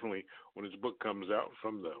 and definitely when his book comes out,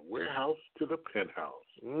 From the Warehouse to the Penthouse.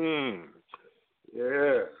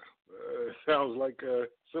 Yeah, sounds like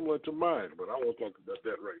similar to mine, but I won't talk about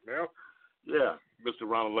that right now. Yeah, Mr.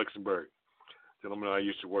 Ronald Alexenburg, gentleman I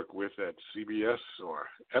used to work with at CBS or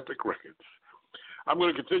Epic Records. I'm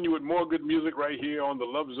going to continue with more good music right here on the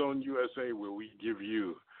Love Zone USA, where we give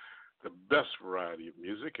you the best variety of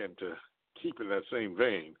music. And to keep in that same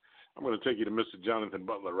vein, I'm going to take you to Mr. Jonathan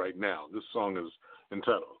Butler right now. This song is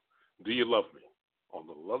entitled, Do You Love Me? On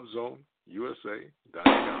the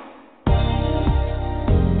LoveZoneUSA.com.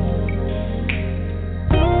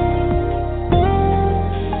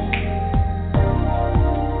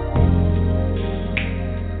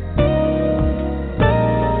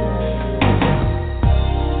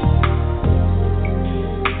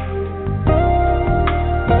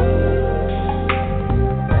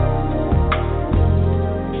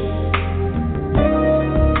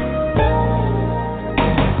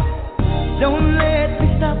 Don't let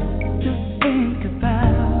me stop to think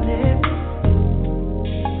about it,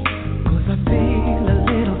 'cause I feel a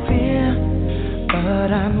little fear, but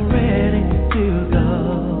I'm ready to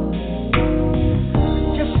go.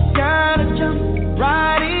 Just gotta jump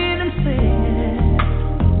right in and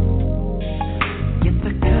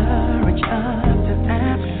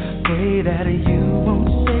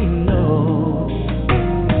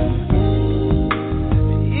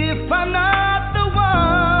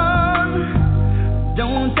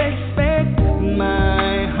expect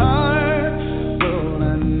my heart will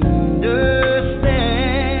understand,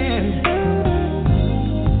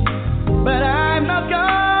 but I'm not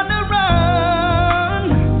gonna run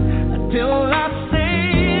until I say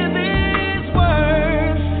these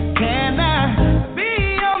words. Can I be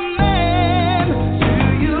your man? Do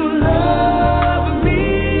you love me?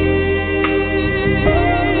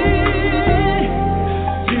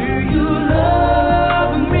 Do you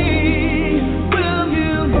love me? Will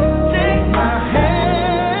you take my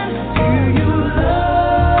hand? Do you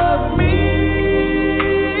love me?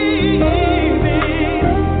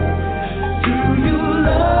 Do you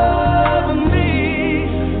love me?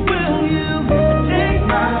 Will you take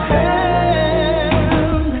my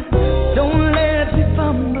hand? Don't let me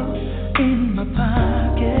fumble in my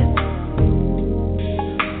pocket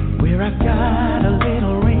where I've got a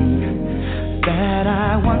little ring that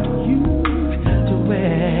I want you to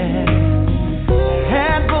wear.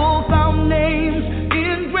 Had both our names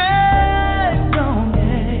engraved on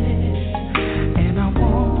it, and I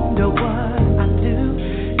wonder what I'd do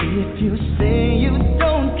if you say you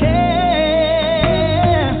don't care.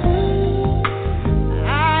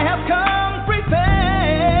 I have come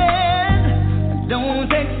prepared.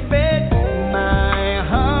 Don't expect my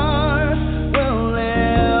heart will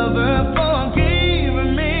ever forgive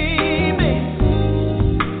me,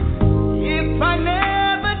 if I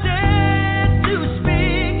never dared to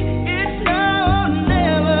speak. It's now or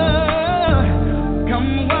never,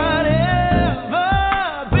 come whatever,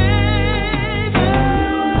 baby.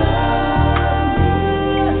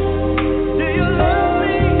 Do you love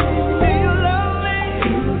me? Do you love me?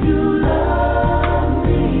 Do you love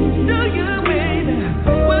me? Do you, baby?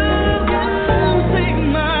 Will you take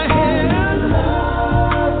my hand?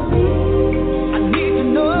 I need to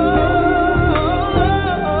know,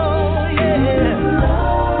 yeah.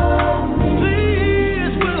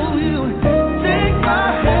 Please, will you take my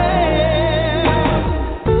hand?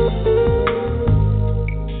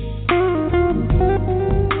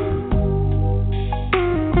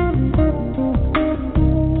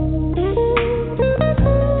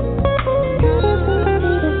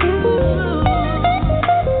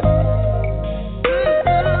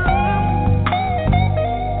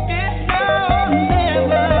 It's now or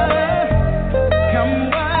never, come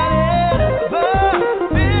whatever,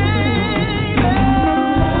 baby.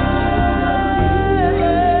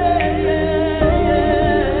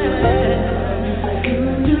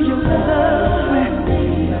 Do you love me? Do you love me?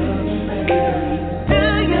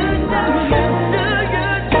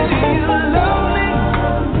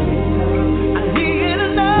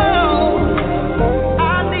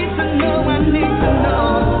 I need to know. I need to know.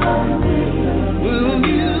 Will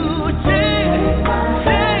you take my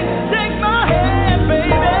hand,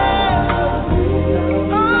 baby?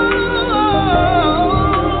 Oh,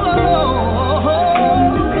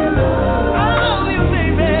 I love you,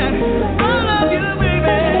 baby. I love you,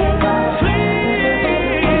 baby. Please,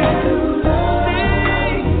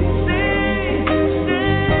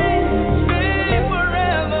 stay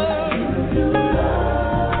forever.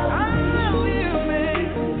 I love you,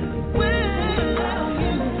 baby. Will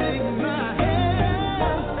you take my hand?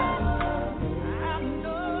 I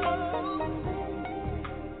know.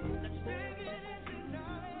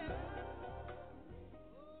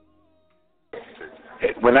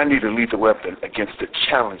 When I need a lethal weapon against the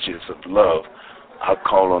challenges of love, I'll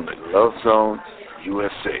call on the Love Zone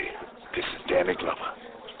USA. This is Danny Glover.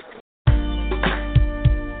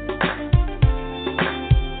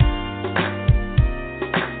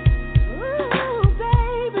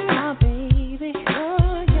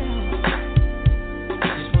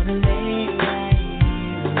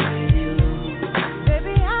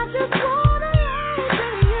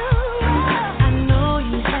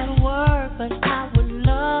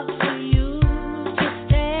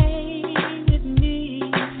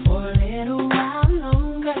 For a little while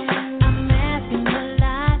longer, I'm asking the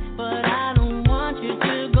light.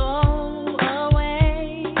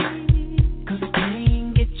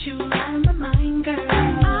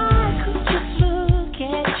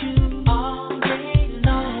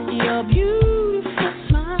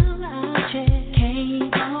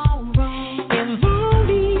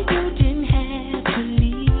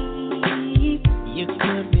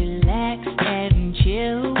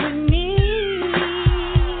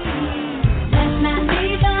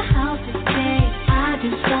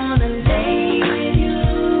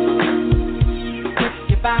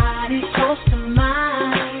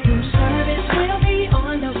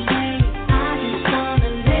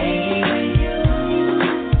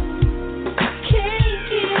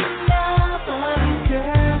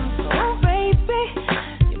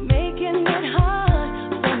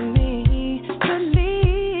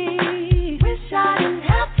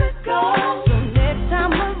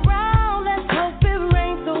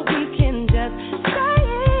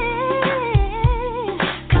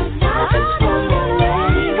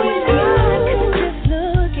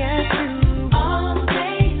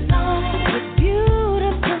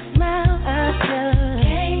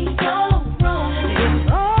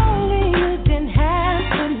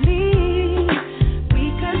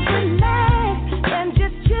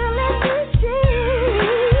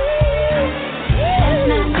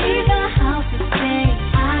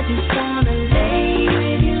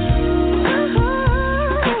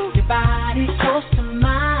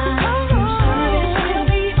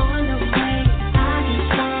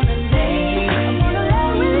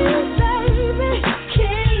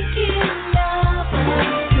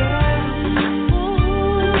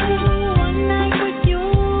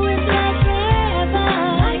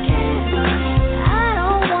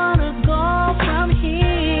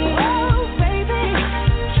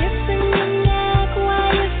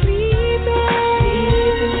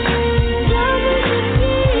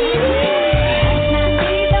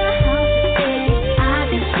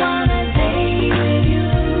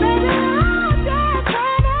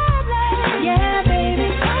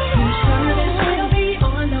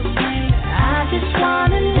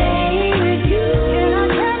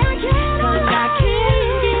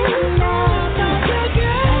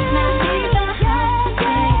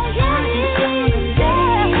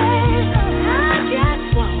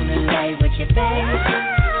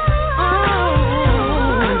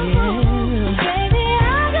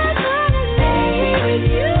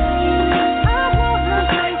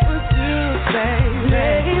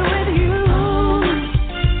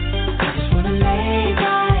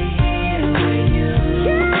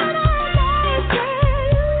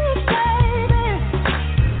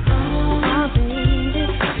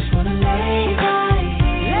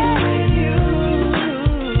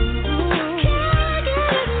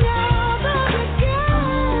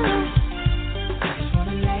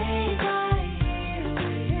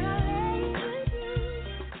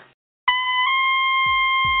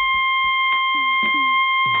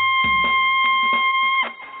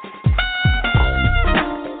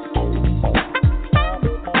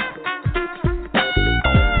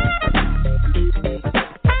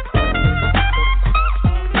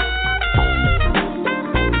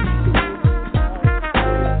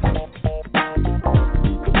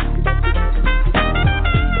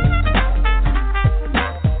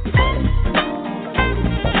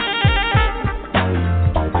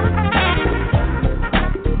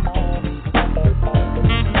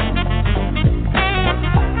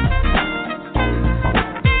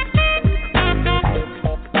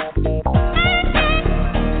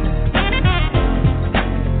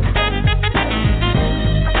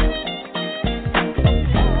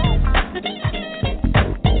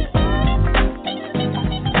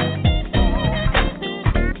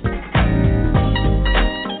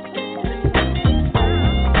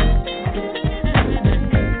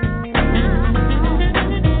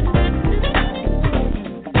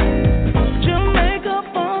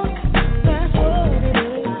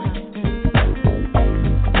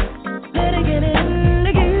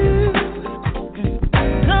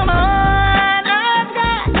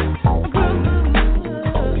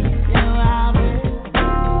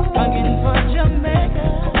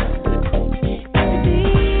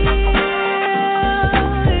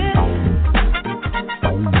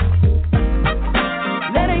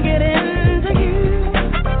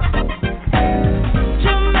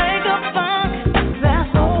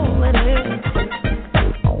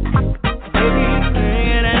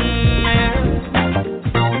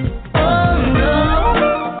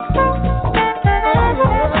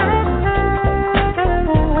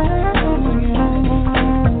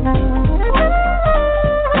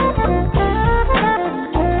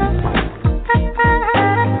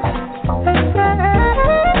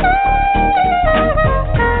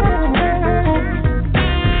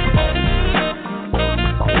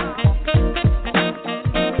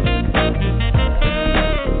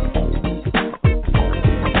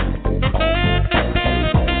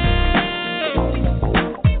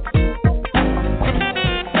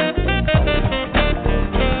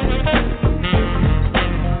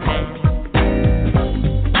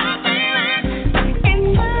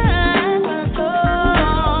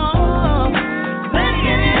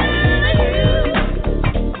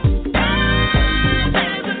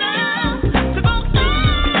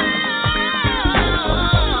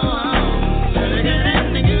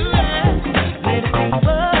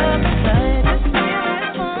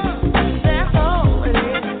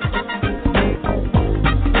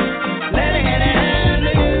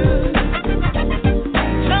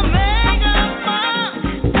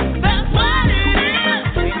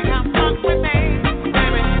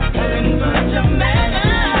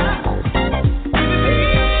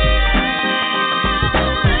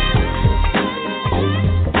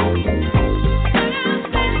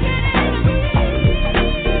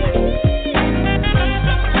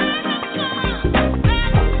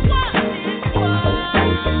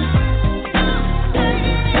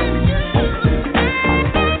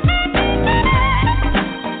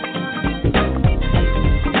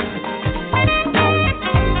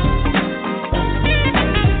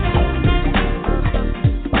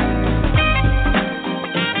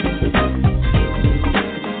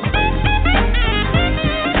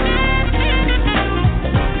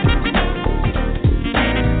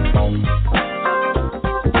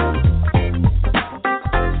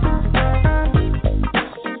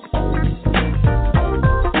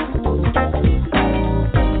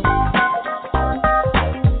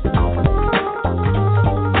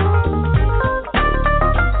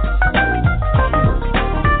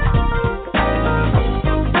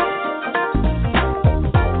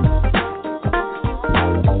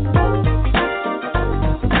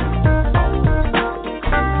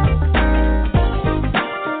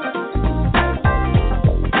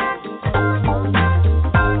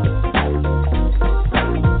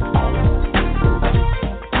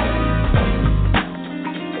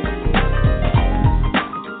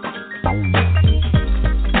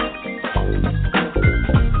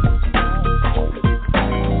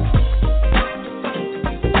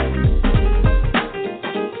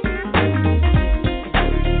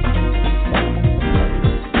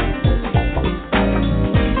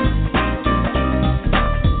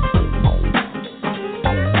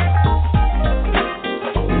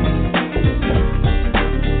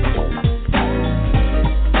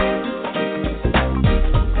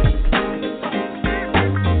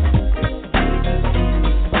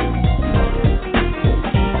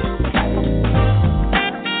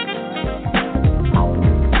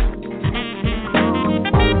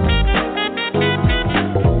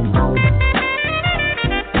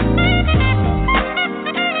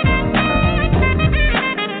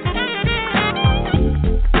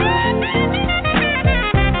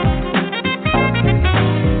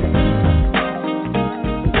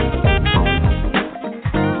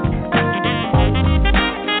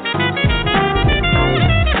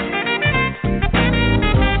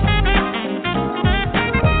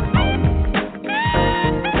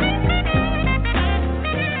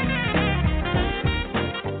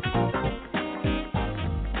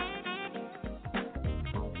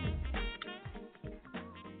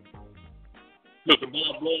 Mr.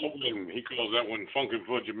 Bob Baldwin, he calls that one Funkin'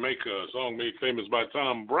 for Jamaica, a song made famous by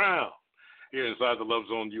Tom Brown. Here inside the Love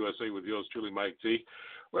Zone USA with yours truly, Mike T.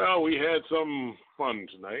 Well, we had some fun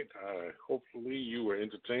tonight. Hopefully you were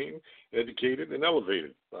entertained, educated, and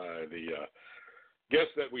elevated by the guest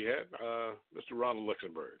that we had, Mr. Ronald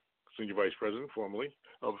Alexenburg, Senior Vice President, formerly,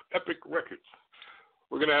 of Epic Records.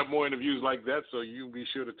 We're going to have more interviews like that, so you be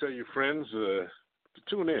sure to tell your friends to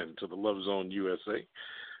tune in to the Love Zone USA.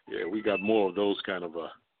 Yeah, we got more of those kind of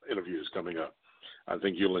interviews coming up. I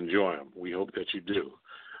think you'll enjoy them. We hope that you do.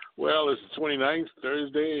 Well, it's the 29th,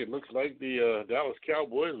 Thursday. It looks like the Dallas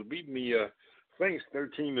Cowboys are beating the Saints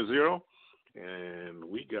 13-0. And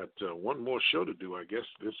we got one more show to do, I guess,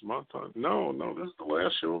 this month. No, this is the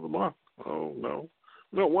last show of the month. Oh, no.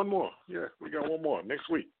 No, one more. Yeah, we got one more next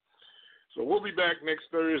week. So we'll be back next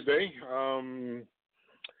Thursday. And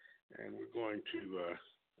we're going to,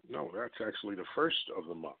 no, that's actually the first of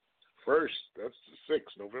the month. First, that's the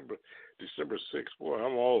 6th, December 6th. Boy,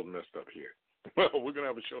 I'm all messed up here. Well, we're going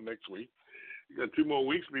to have a show next week. We got 2 more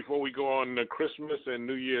weeks before we go on Christmas and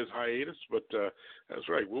New Year's hiatus, but that's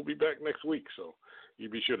right. We'll be back next week, so you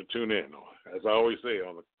be sure to tune in. As I always say,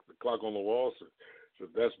 on the clock on the wall, so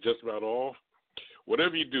that's just about all.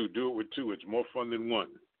 Whatever you do, do it with 2. It's more fun than 1.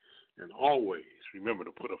 And always remember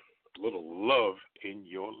to put a little love in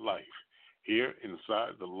your life. Here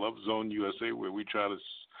inside the Love Zone USA, where we try to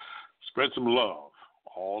spread some love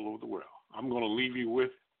all over the world. I'm going to leave you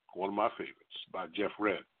with one of my favorites by Jeff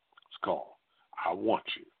Redd. It's called I Want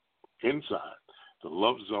You, inside the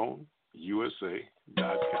Love Zone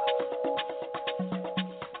USA.com.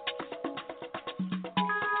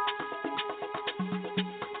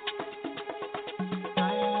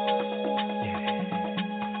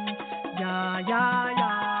 Yeah.